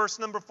says, verse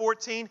number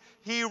 14,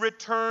 he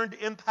returned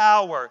in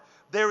power.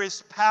 There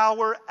is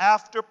power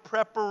after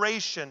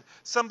preparation.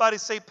 Somebody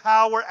say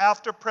power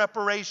after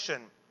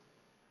preparation.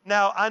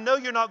 Now, I know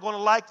you're not going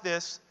to like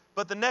this,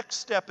 but the next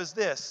step is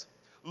this.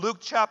 Luke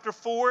chapter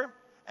 4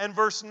 and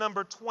verse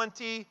number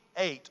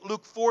 28.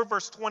 Luke 4,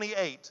 verse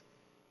 28.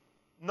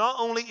 Not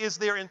only is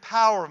there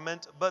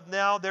empowerment, but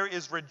now there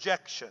is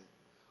rejection.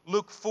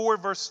 Luke 4,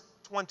 verse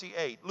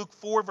 28. Luke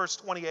 4, verse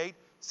 28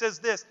 says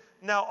this.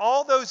 Now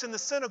all those in the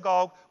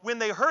synagogue, when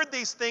they heard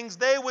these things,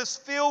 they was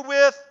filled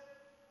with,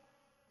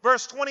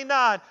 verse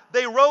 29,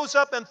 they rose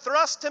up and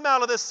thrust him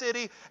out of the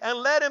city and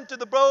led him to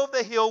the brow of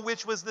the hill,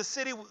 which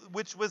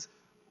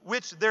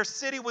their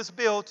city was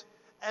built,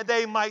 and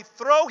they might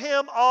throw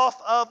him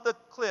off of the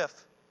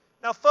cliff.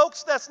 Now,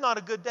 folks, that's not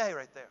a good day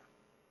right there.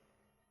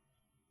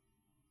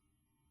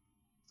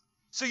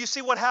 So you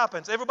see what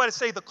happens. Everybody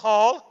say the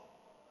call.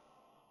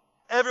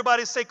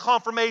 Everybody say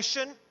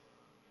confirmation.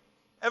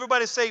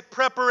 Everybody say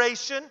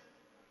preparation.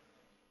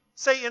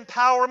 Say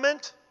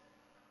empowerment.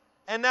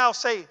 And now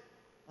say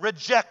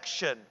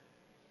rejection.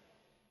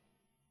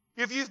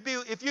 If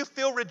you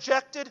feel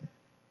rejected,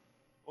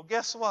 well,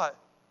 guess what?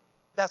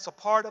 That's a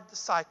part of the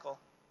cycle.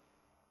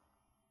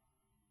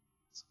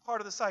 It's a part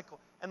of the cycle.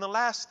 And the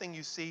last thing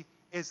you see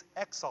is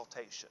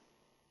exaltation.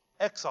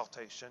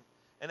 Exaltation.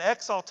 And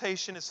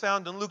exaltation is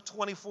found in Luke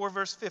 24,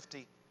 verse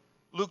 50.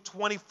 Luke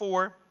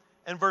 24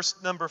 and verse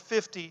number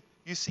 50,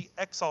 you see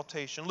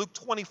exaltation. Luke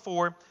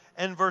 24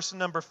 and verse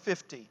number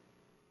 50.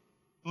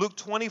 Luke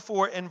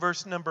 24 and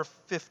verse number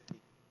 50.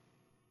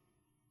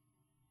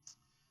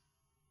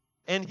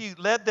 And he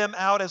led them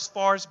out as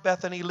far as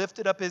Bethany,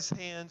 lifted up his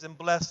hands and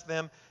blessed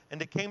them.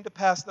 And it came to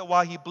pass that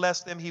while he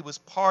blessed them, he was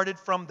parted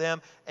from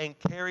them and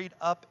carried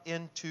up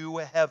into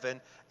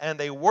heaven. And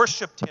they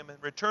worshiped him and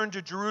returned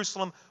to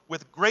Jerusalem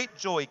with great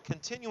joy,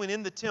 continuing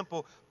in the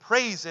temple,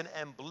 praising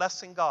and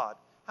blessing God.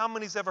 How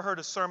many's ever heard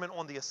a sermon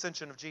on the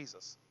ascension of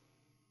Jesus?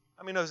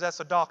 How many knows that's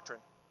a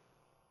doctrine?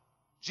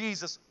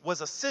 Jesus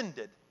was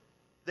ascended.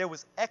 There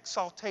was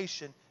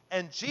exaltation.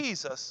 And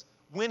Jesus,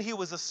 when he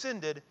was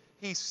ascended,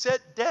 he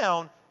sat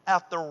down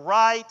at the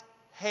right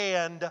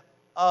hand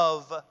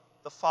of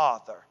the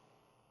Father.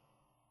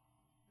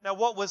 Now,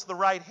 what was the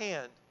right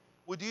hand?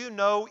 Well, do you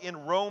know in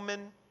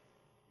Roman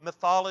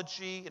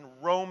mythology, in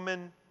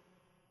Roman,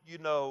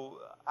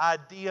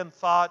 idea and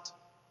thought,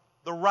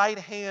 the right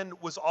hand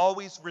was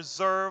always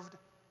reserved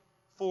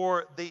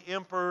for the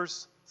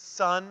emperor's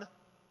son,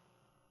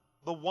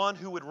 the one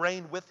who would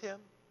reign with him.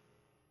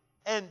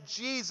 And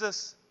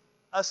Jesus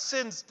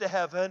ascends to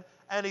heaven,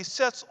 and he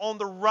sits on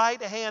the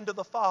right hand of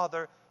the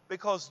Father,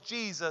 because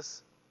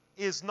Jesus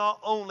is not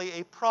only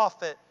a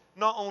prophet,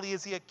 not only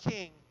is he a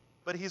king,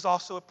 but he's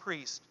also a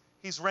priest.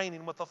 He's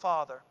reigning with the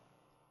Father.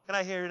 Can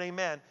I hear an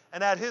amen?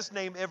 And at his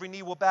name every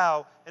knee will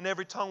bow and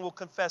every tongue will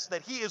confess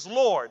that he is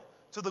Lord,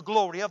 to the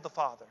glory of the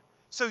Father.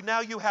 So now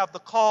you have the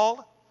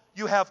call,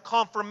 you have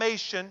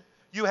confirmation,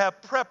 you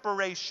have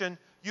preparation,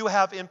 you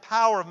have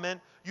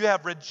empowerment, you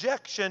have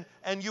rejection,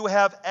 and you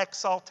have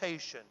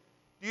exaltation.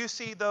 Do you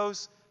see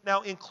those?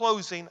 Now, in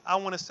closing, I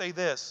want to say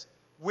this.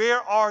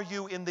 Where are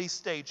you in these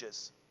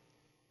stages?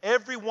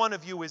 Every one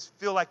of you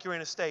feel like you're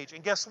in a stage.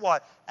 And guess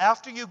what?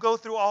 After you go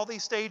through all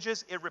these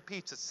stages, it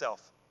repeats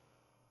itself.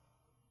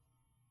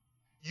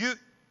 You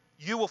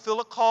will feel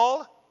a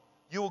call.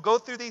 You will go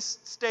through these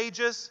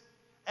stages.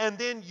 And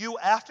then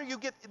after you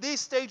get,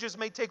 these stages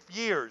may take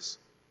years,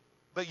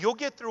 but you'll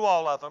get through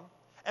all of them.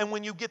 And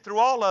when you get through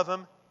all of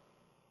them,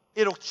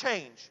 it'll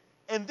change.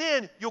 And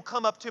then you'll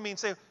come up to me and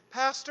say,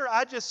 Pastor,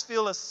 I just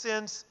feel a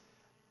sense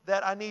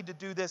that I need to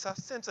do this. I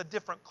sense a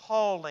different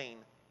calling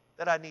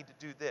that I need to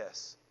do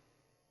this.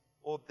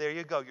 Well, there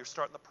you go. You're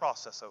starting the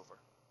process over.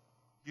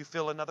 You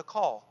feel another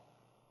call.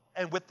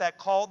 And with that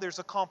call, there's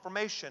a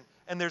confirmation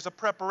and there's a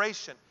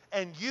preparation.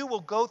 And you will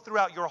go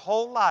throughout your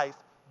whole life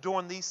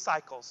during these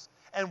cycles.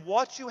 And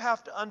what you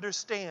have to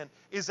understand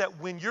is that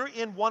when you're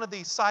in one of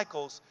these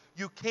cycles,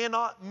 you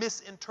cannot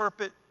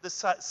misinterpret the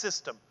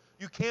system.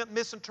 You can't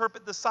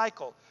misinterpret the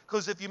cycle.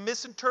 Because if you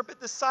misinterpret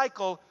the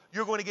cycle,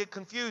 you're going to get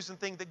confused and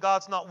think that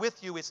God's not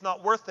with you. It's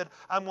not worth it.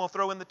 I'm going to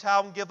throw in the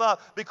towel and give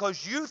up,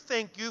 because you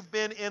think you've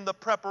been in the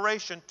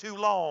preparation too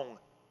long.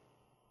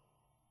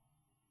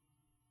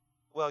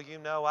 Well,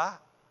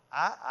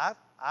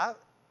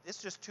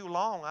 it's just too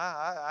long.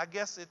 I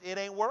guess it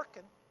ain't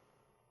working.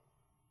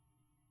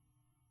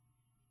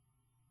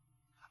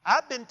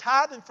 I've been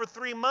tithing for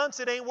 3 months.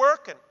 It ain't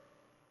working.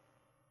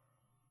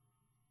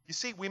 You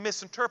see, we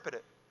misinterpret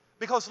it.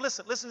 Because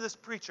listen to this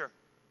preacher.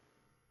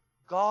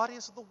 God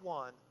is the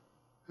one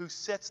who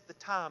sets the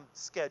time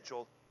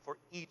schedule for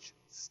each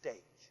stage.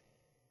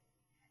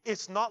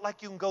 It's not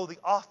like you can go to the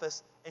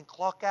office and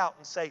clock out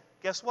and say,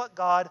 guess what,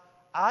 God?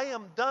 I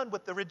am done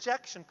with the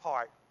rejection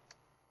part.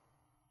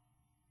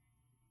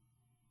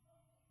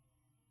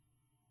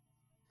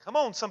 Come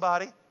on,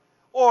 somebody.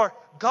 Or,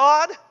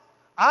 God,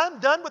 I'm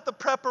done with the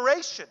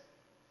preparation.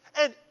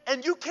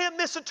 And you can't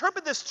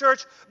misinterpret this,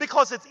 church,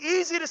 because it's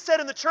easy to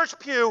sit in the church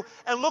pew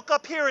and look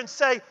up here and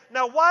say,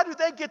 now why do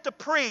they get to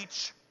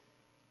preach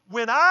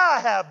when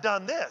I have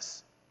done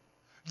this?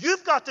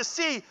 You've got to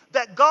see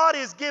that God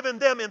is giving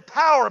them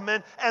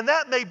empowerment, and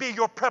that may be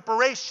your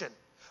preparation.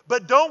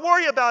 But don't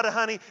worry about it,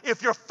 honey.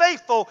 If you're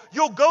faithful,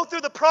 you'll go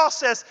through the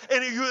process,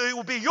 and it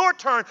will be your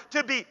turn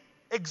to be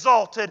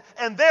exalted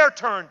and their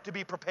turn to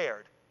be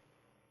prepared.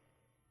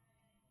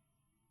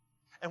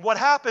 And what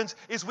happens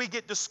is we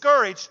get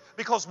discouraged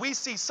because we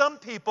see some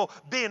people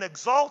being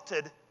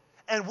exalted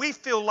and we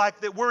feel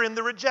like that we're in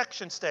the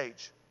rejection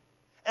stage.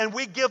 And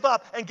we give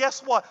up. And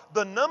guess what?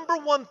 The number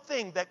one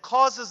thing that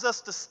causes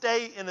us to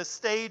stay in a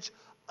stage,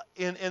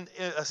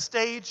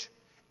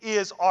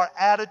 is our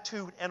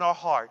attitude and our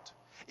heart.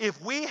 If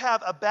we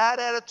have a bad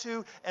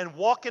attitude and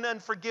walk in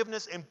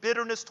unforgiveness and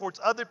bitterness towards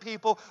other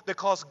people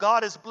because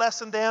God is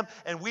blessing them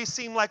and we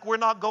seem like we're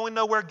not going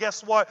nowhere,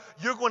 guess what?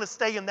 You're going to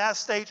stay in that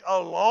stage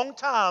a long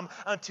time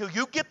until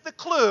you get the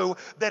clue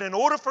that in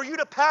order for you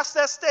to pass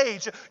that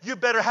stage, you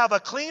better have a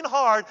clean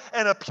heart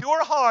and a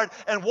pure heart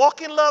and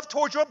walk in love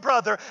towards your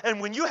brother. And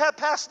when you have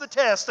passed the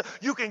test,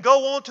 you can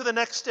go on to the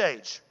next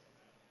stage.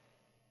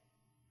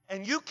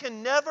 And you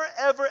can never,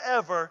 ever,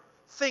 ever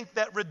think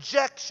that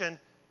rejection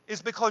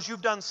is because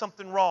you've done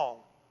something wrong.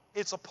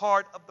 It's a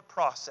part of the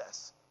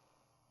process.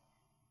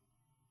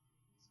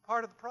 It's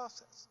part of the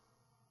process.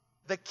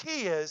 The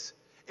key is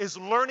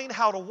learning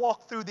how to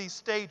walk through these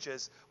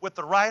stages with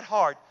the right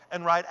heart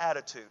and right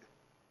attitude.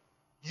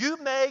 You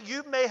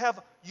may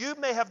have you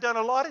may have done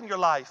a lot in your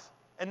life,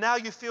 and now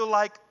you feel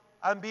like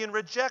I'm being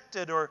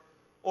rejected, or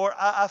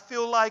I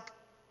feel like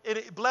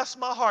it blessed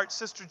my heart,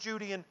 Sister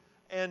Judy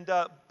and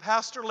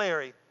Pastor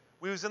Larry.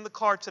 We was in the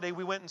car today.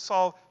 We went and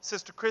saw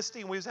Sister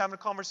Christy, and we was having a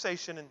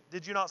conversation. And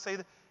did you not say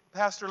that?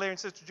 Pastor Larry and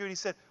Sister Judy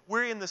said,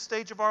 we're in the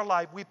stage of our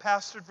life. We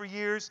pastored for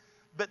years,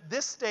 but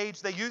this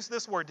stage, they used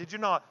this word, did you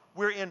not?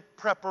 We're in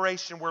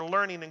preparation. We're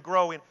learning and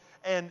growing.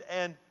 And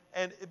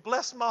it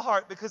blessed my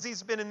heart because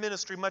he's been in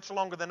ministry much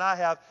longer than I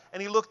have.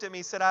 And he looked at me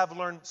and said, I've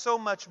learned so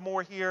much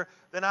more here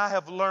than I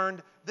have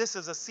learned. This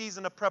is a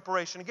season of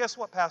preparation. And guess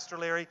what, Pastor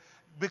Larry?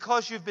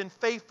 Because you've been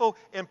faithful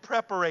in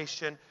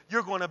preparation,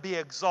 you're going to be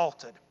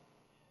exalted.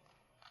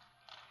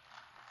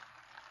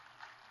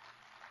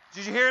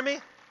 Did you hear me?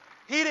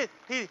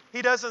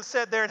 He doesn't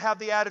sit there and have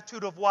the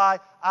attitude of why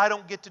I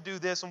don't get to do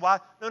this and why.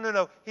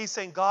 No. He's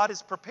saying God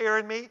is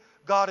preparing me.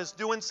 God is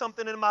doing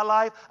something in my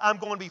life. I'm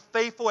going to be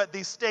faithful at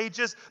these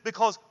stages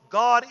because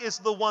God is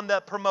the one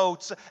that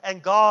promotes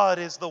and God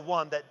is the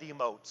one that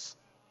demotes.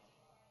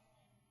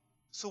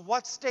 So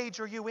what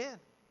stage are you in?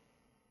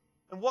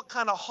 And what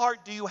kind of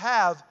heart do you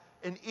have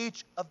in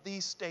each of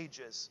these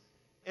stages?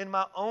 In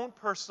my own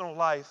personal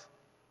life,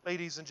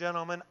 ladies and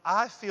gentlemen,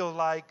 I feel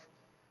like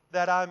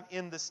that I'm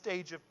in the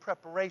stage of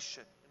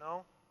preparation, you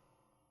know.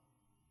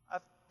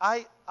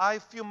 A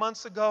few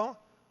months ago,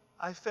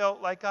 I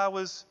felt like I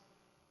was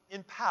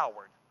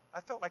empowered.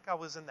 I felt like I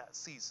was in that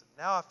season.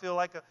 Now I feel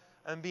like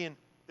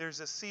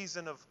there's a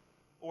season of,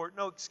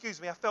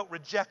 I felt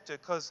rejected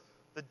because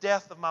the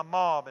death of my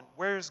mom and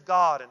where's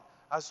God? And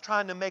I was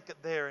trying to make it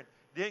there and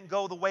it didn't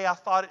go the way I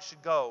thought it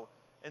should go.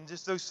 And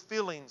just those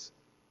feelings.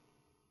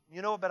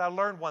 You know, but I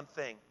learned one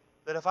thing,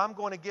 that if I'm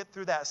going to get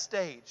through that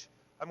stage,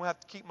 I'm going to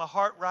have to keep my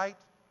heart right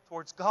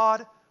towards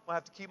God. I'm going to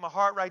have to keep my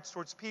heart right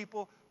towards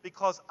people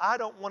because I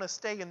don't want to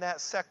stay in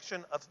that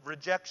section of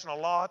rejection a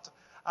lot.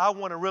 I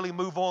want to really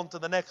move on to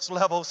the next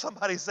level.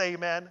 Somebody say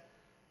amen.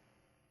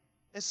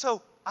 And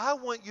so I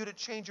want you to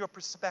change your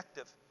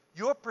perspective.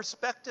 Your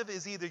perspective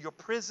is either your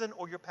prison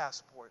or your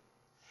passport.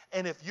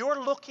 And if you're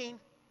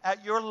looking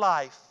at your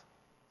life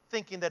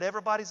thinking that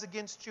everybody's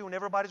against you and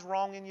everybody's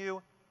wronging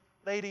you,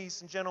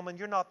 ladies and gentlemen,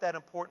 you're not that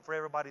important for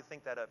everybody to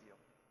think that of you.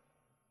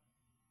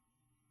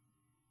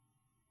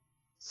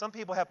 Some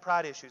people have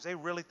pride issues. They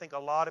really think a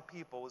lot of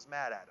people is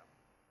mad at them.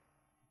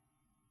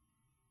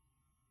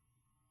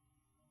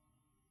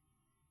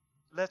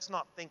 Let's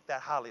not think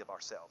that highly of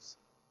ourselves.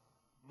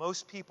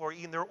 Most people are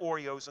eating their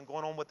Oreos and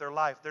going on with their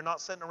life. They're not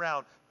sitting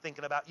around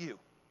thinking about you.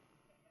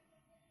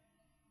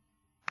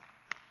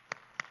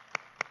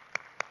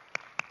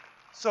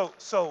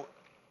 So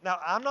now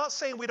I'm not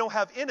saying we don't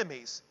have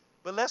enemies,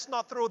 but let's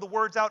not throw the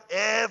words out,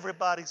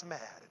 everybody's mad.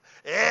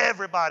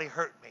 Everybody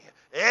hurt me.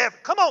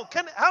 Come on,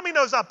 how many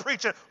knows I'm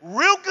preaching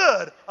real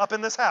good up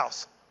in this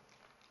house?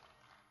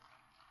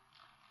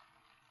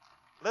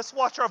 Let's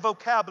watch our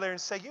vocabulary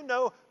and say, you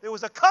know, there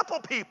was a couple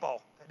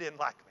people that didn't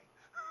like me.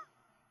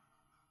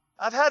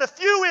 I've had a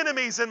few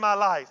enemies in my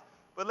life,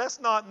 but let's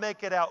not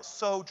make it out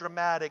so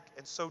dramatic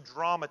and so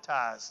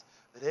dramatized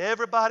that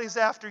everybody's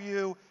after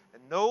you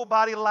and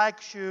nobody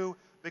likes you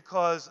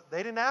because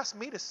they didn't ask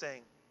me to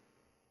sing.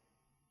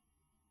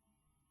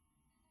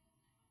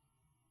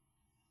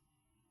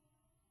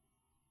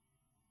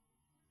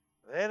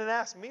 They didn't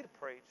ask me to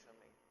preach.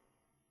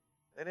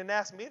 They didn't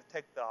ask me to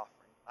take the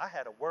offering. I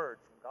had a word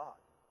from God.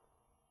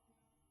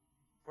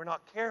 If we're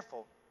not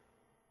careful,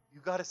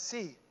 you've got to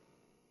see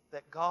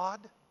that God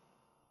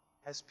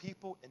has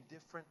people in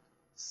different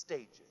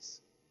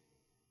stages.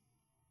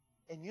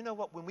 And you know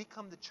what? When we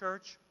come to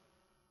church,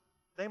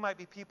 they might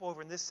be people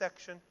over in this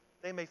section,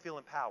 they may feel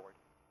empowered.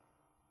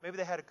 Maybe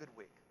they had a good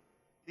week.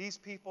 These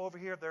people over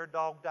here, their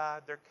dog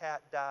died, their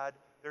cat died,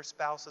 their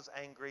spouse is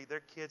angry,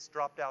 their kids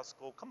dropped out of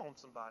school. Come on,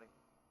 somebody.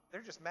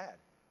 They're just mad.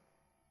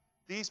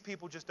 These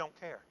people just don't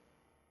care.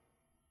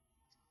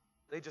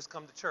 They just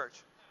come to church.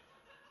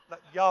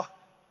 Y'all,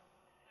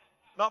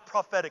 not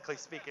prophetically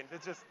speaking.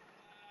 It's just,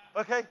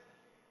 okay?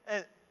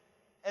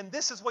 And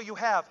this is what you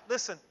have.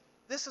 Listen,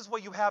 this is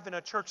what you have in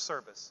a church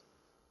service.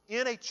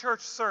 In a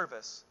church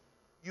service,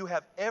 you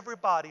have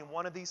everybody in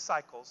one of these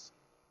cycles,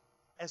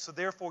 and so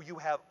therefore you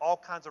have all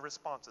kinds of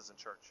responses in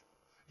church.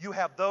 You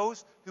have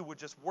those who would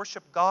just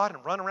worship God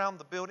and run around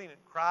the building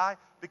and cry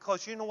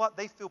because you know what?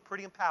 They feel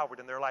pretty empowered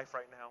in their life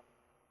right now.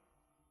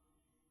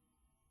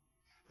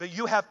 But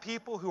you have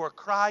people who are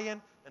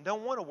crying and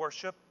don't want to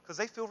worship because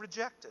they feel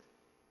rejected.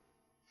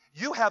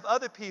 You have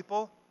other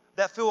people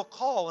that feel a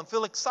call and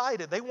feel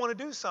excited. They want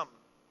to do something.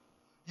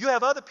 You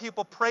have other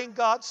people praying,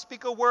 God,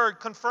 speak a word,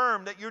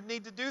 confirm that you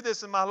need to do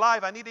this in my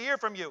life. I need to hear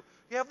from you.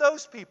 You have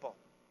those people.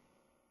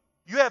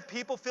 You have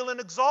people feeling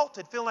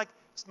exalted, feeling like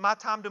it's my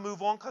time to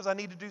move on because I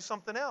need to do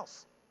something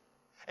else.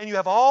 And you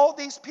have all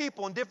these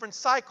people in different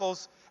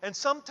cycles, and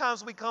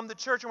sometimes we come to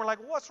church and we're like,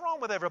 what's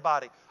wrong with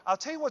everybody? I'll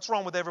tell you what's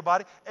wrong with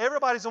everybody.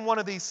 Everybody's in one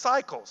of these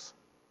cycles.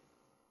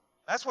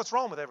 That's what's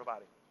wrong with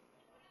everybody.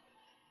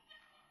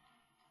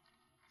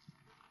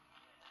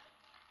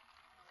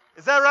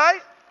 Is that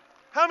right?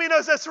 How many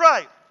knows that's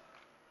right?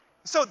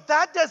 So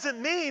that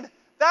doesn't mean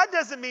That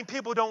doesn't mean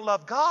people don't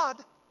love God.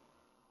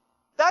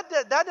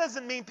 That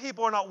doesn't mean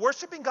people are not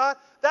worshiping God.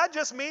 That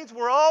just means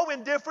we're all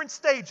in different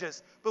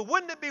stages. But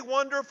wouldn't it be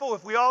wonderful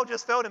if we all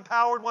just felt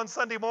empowered one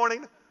Sunday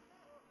morning?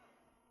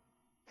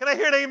 Can I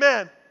hear an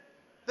amen?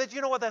 That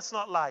you know what? That's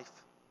not life.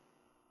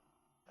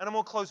 And I'm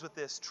going to close with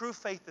this. True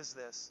faith is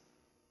this.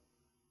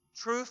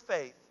 True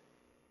faith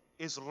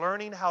is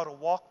learning how to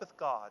walk with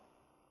God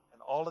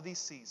in all of these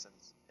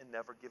seasons and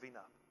never giving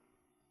up.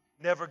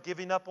 Never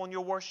giving up on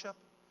your worship.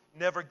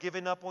 Never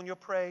giving up on your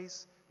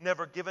praise.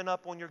 Never giving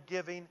up on your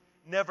giving.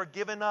 Never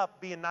giving up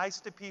being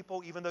nice to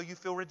people even though you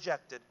feel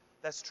rejected.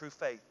 That's true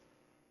faith.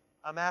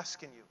 I'm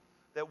asking you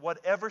that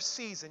whatever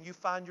season you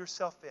find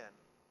yourself in,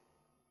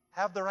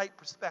 have the right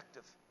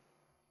perspective.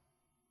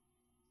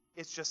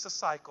 It's just a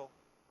cycle.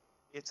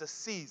 It's a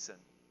season.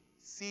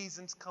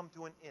 Seasons come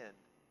to an end.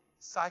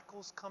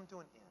 Cycles come to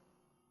an end.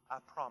 I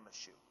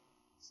promise you.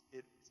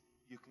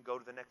 You can go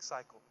to the next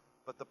cycle.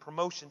 But the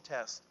promotion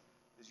test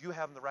is you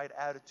having the right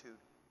attitude,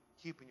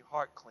 keeping your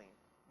heart clean.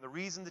 And the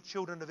reason the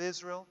children of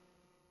Israel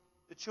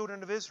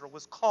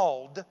was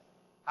called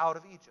out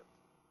of Egypt.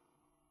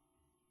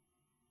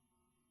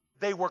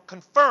 They were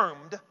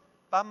confirmed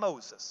by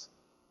Moses.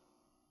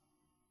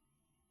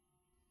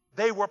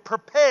 They were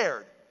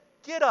prepared.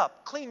 Get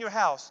up, clean your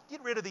house,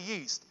 get rid of the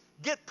yeast.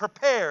 Get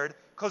prepared,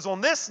 because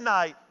on this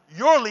night,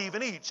 you're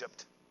leaving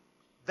Egypt.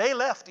 They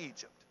left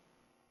Egypt.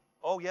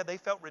 Oh yeah, they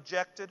felt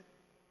rejected. Of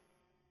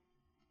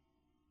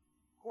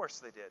course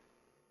they did.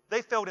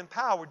 They felt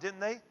empowered, didn't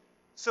they?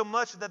 So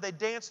much that they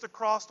danced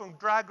across on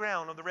dry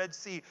ground on the Red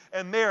Sea,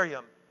 and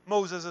Miriam,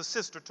 Moses'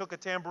 sister, took a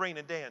tambourine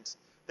and danced.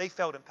 They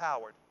felt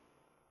empowered.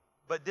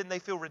 But didn't they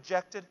feel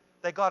rejected?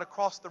 They got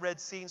across the Red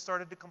Sea and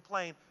started to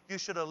complain. You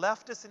should have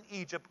left us in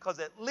Egypt, because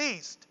at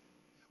least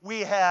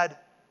we had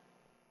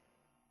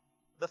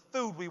the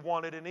food we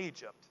wanted in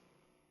Egypt.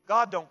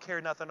 God don't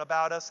care nothing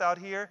about us out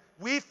here.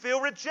 We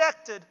feel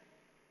rejected.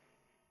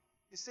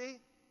 You see,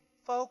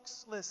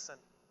 folks, listen.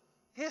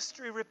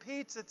 History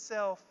repeats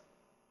itself.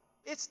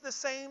 It's the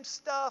same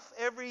stuff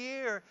every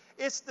year.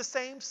 It's the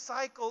same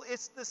cycle.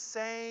 It's the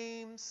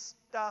same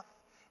stuff.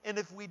 And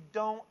if we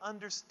don't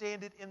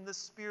understand it in the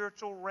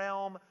spiritual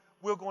realm,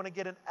 we're going to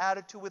get an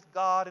attitude with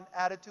God, an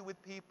attitude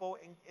with people,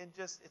 and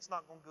just, it's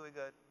not going to be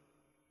good.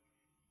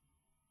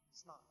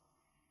 It's not.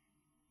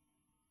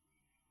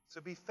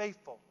 So be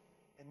faithful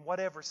in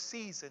whatever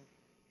season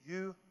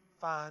you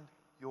find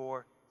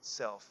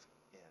yourself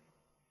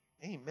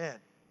in. Amen.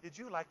 Did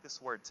you like this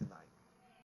word tonight?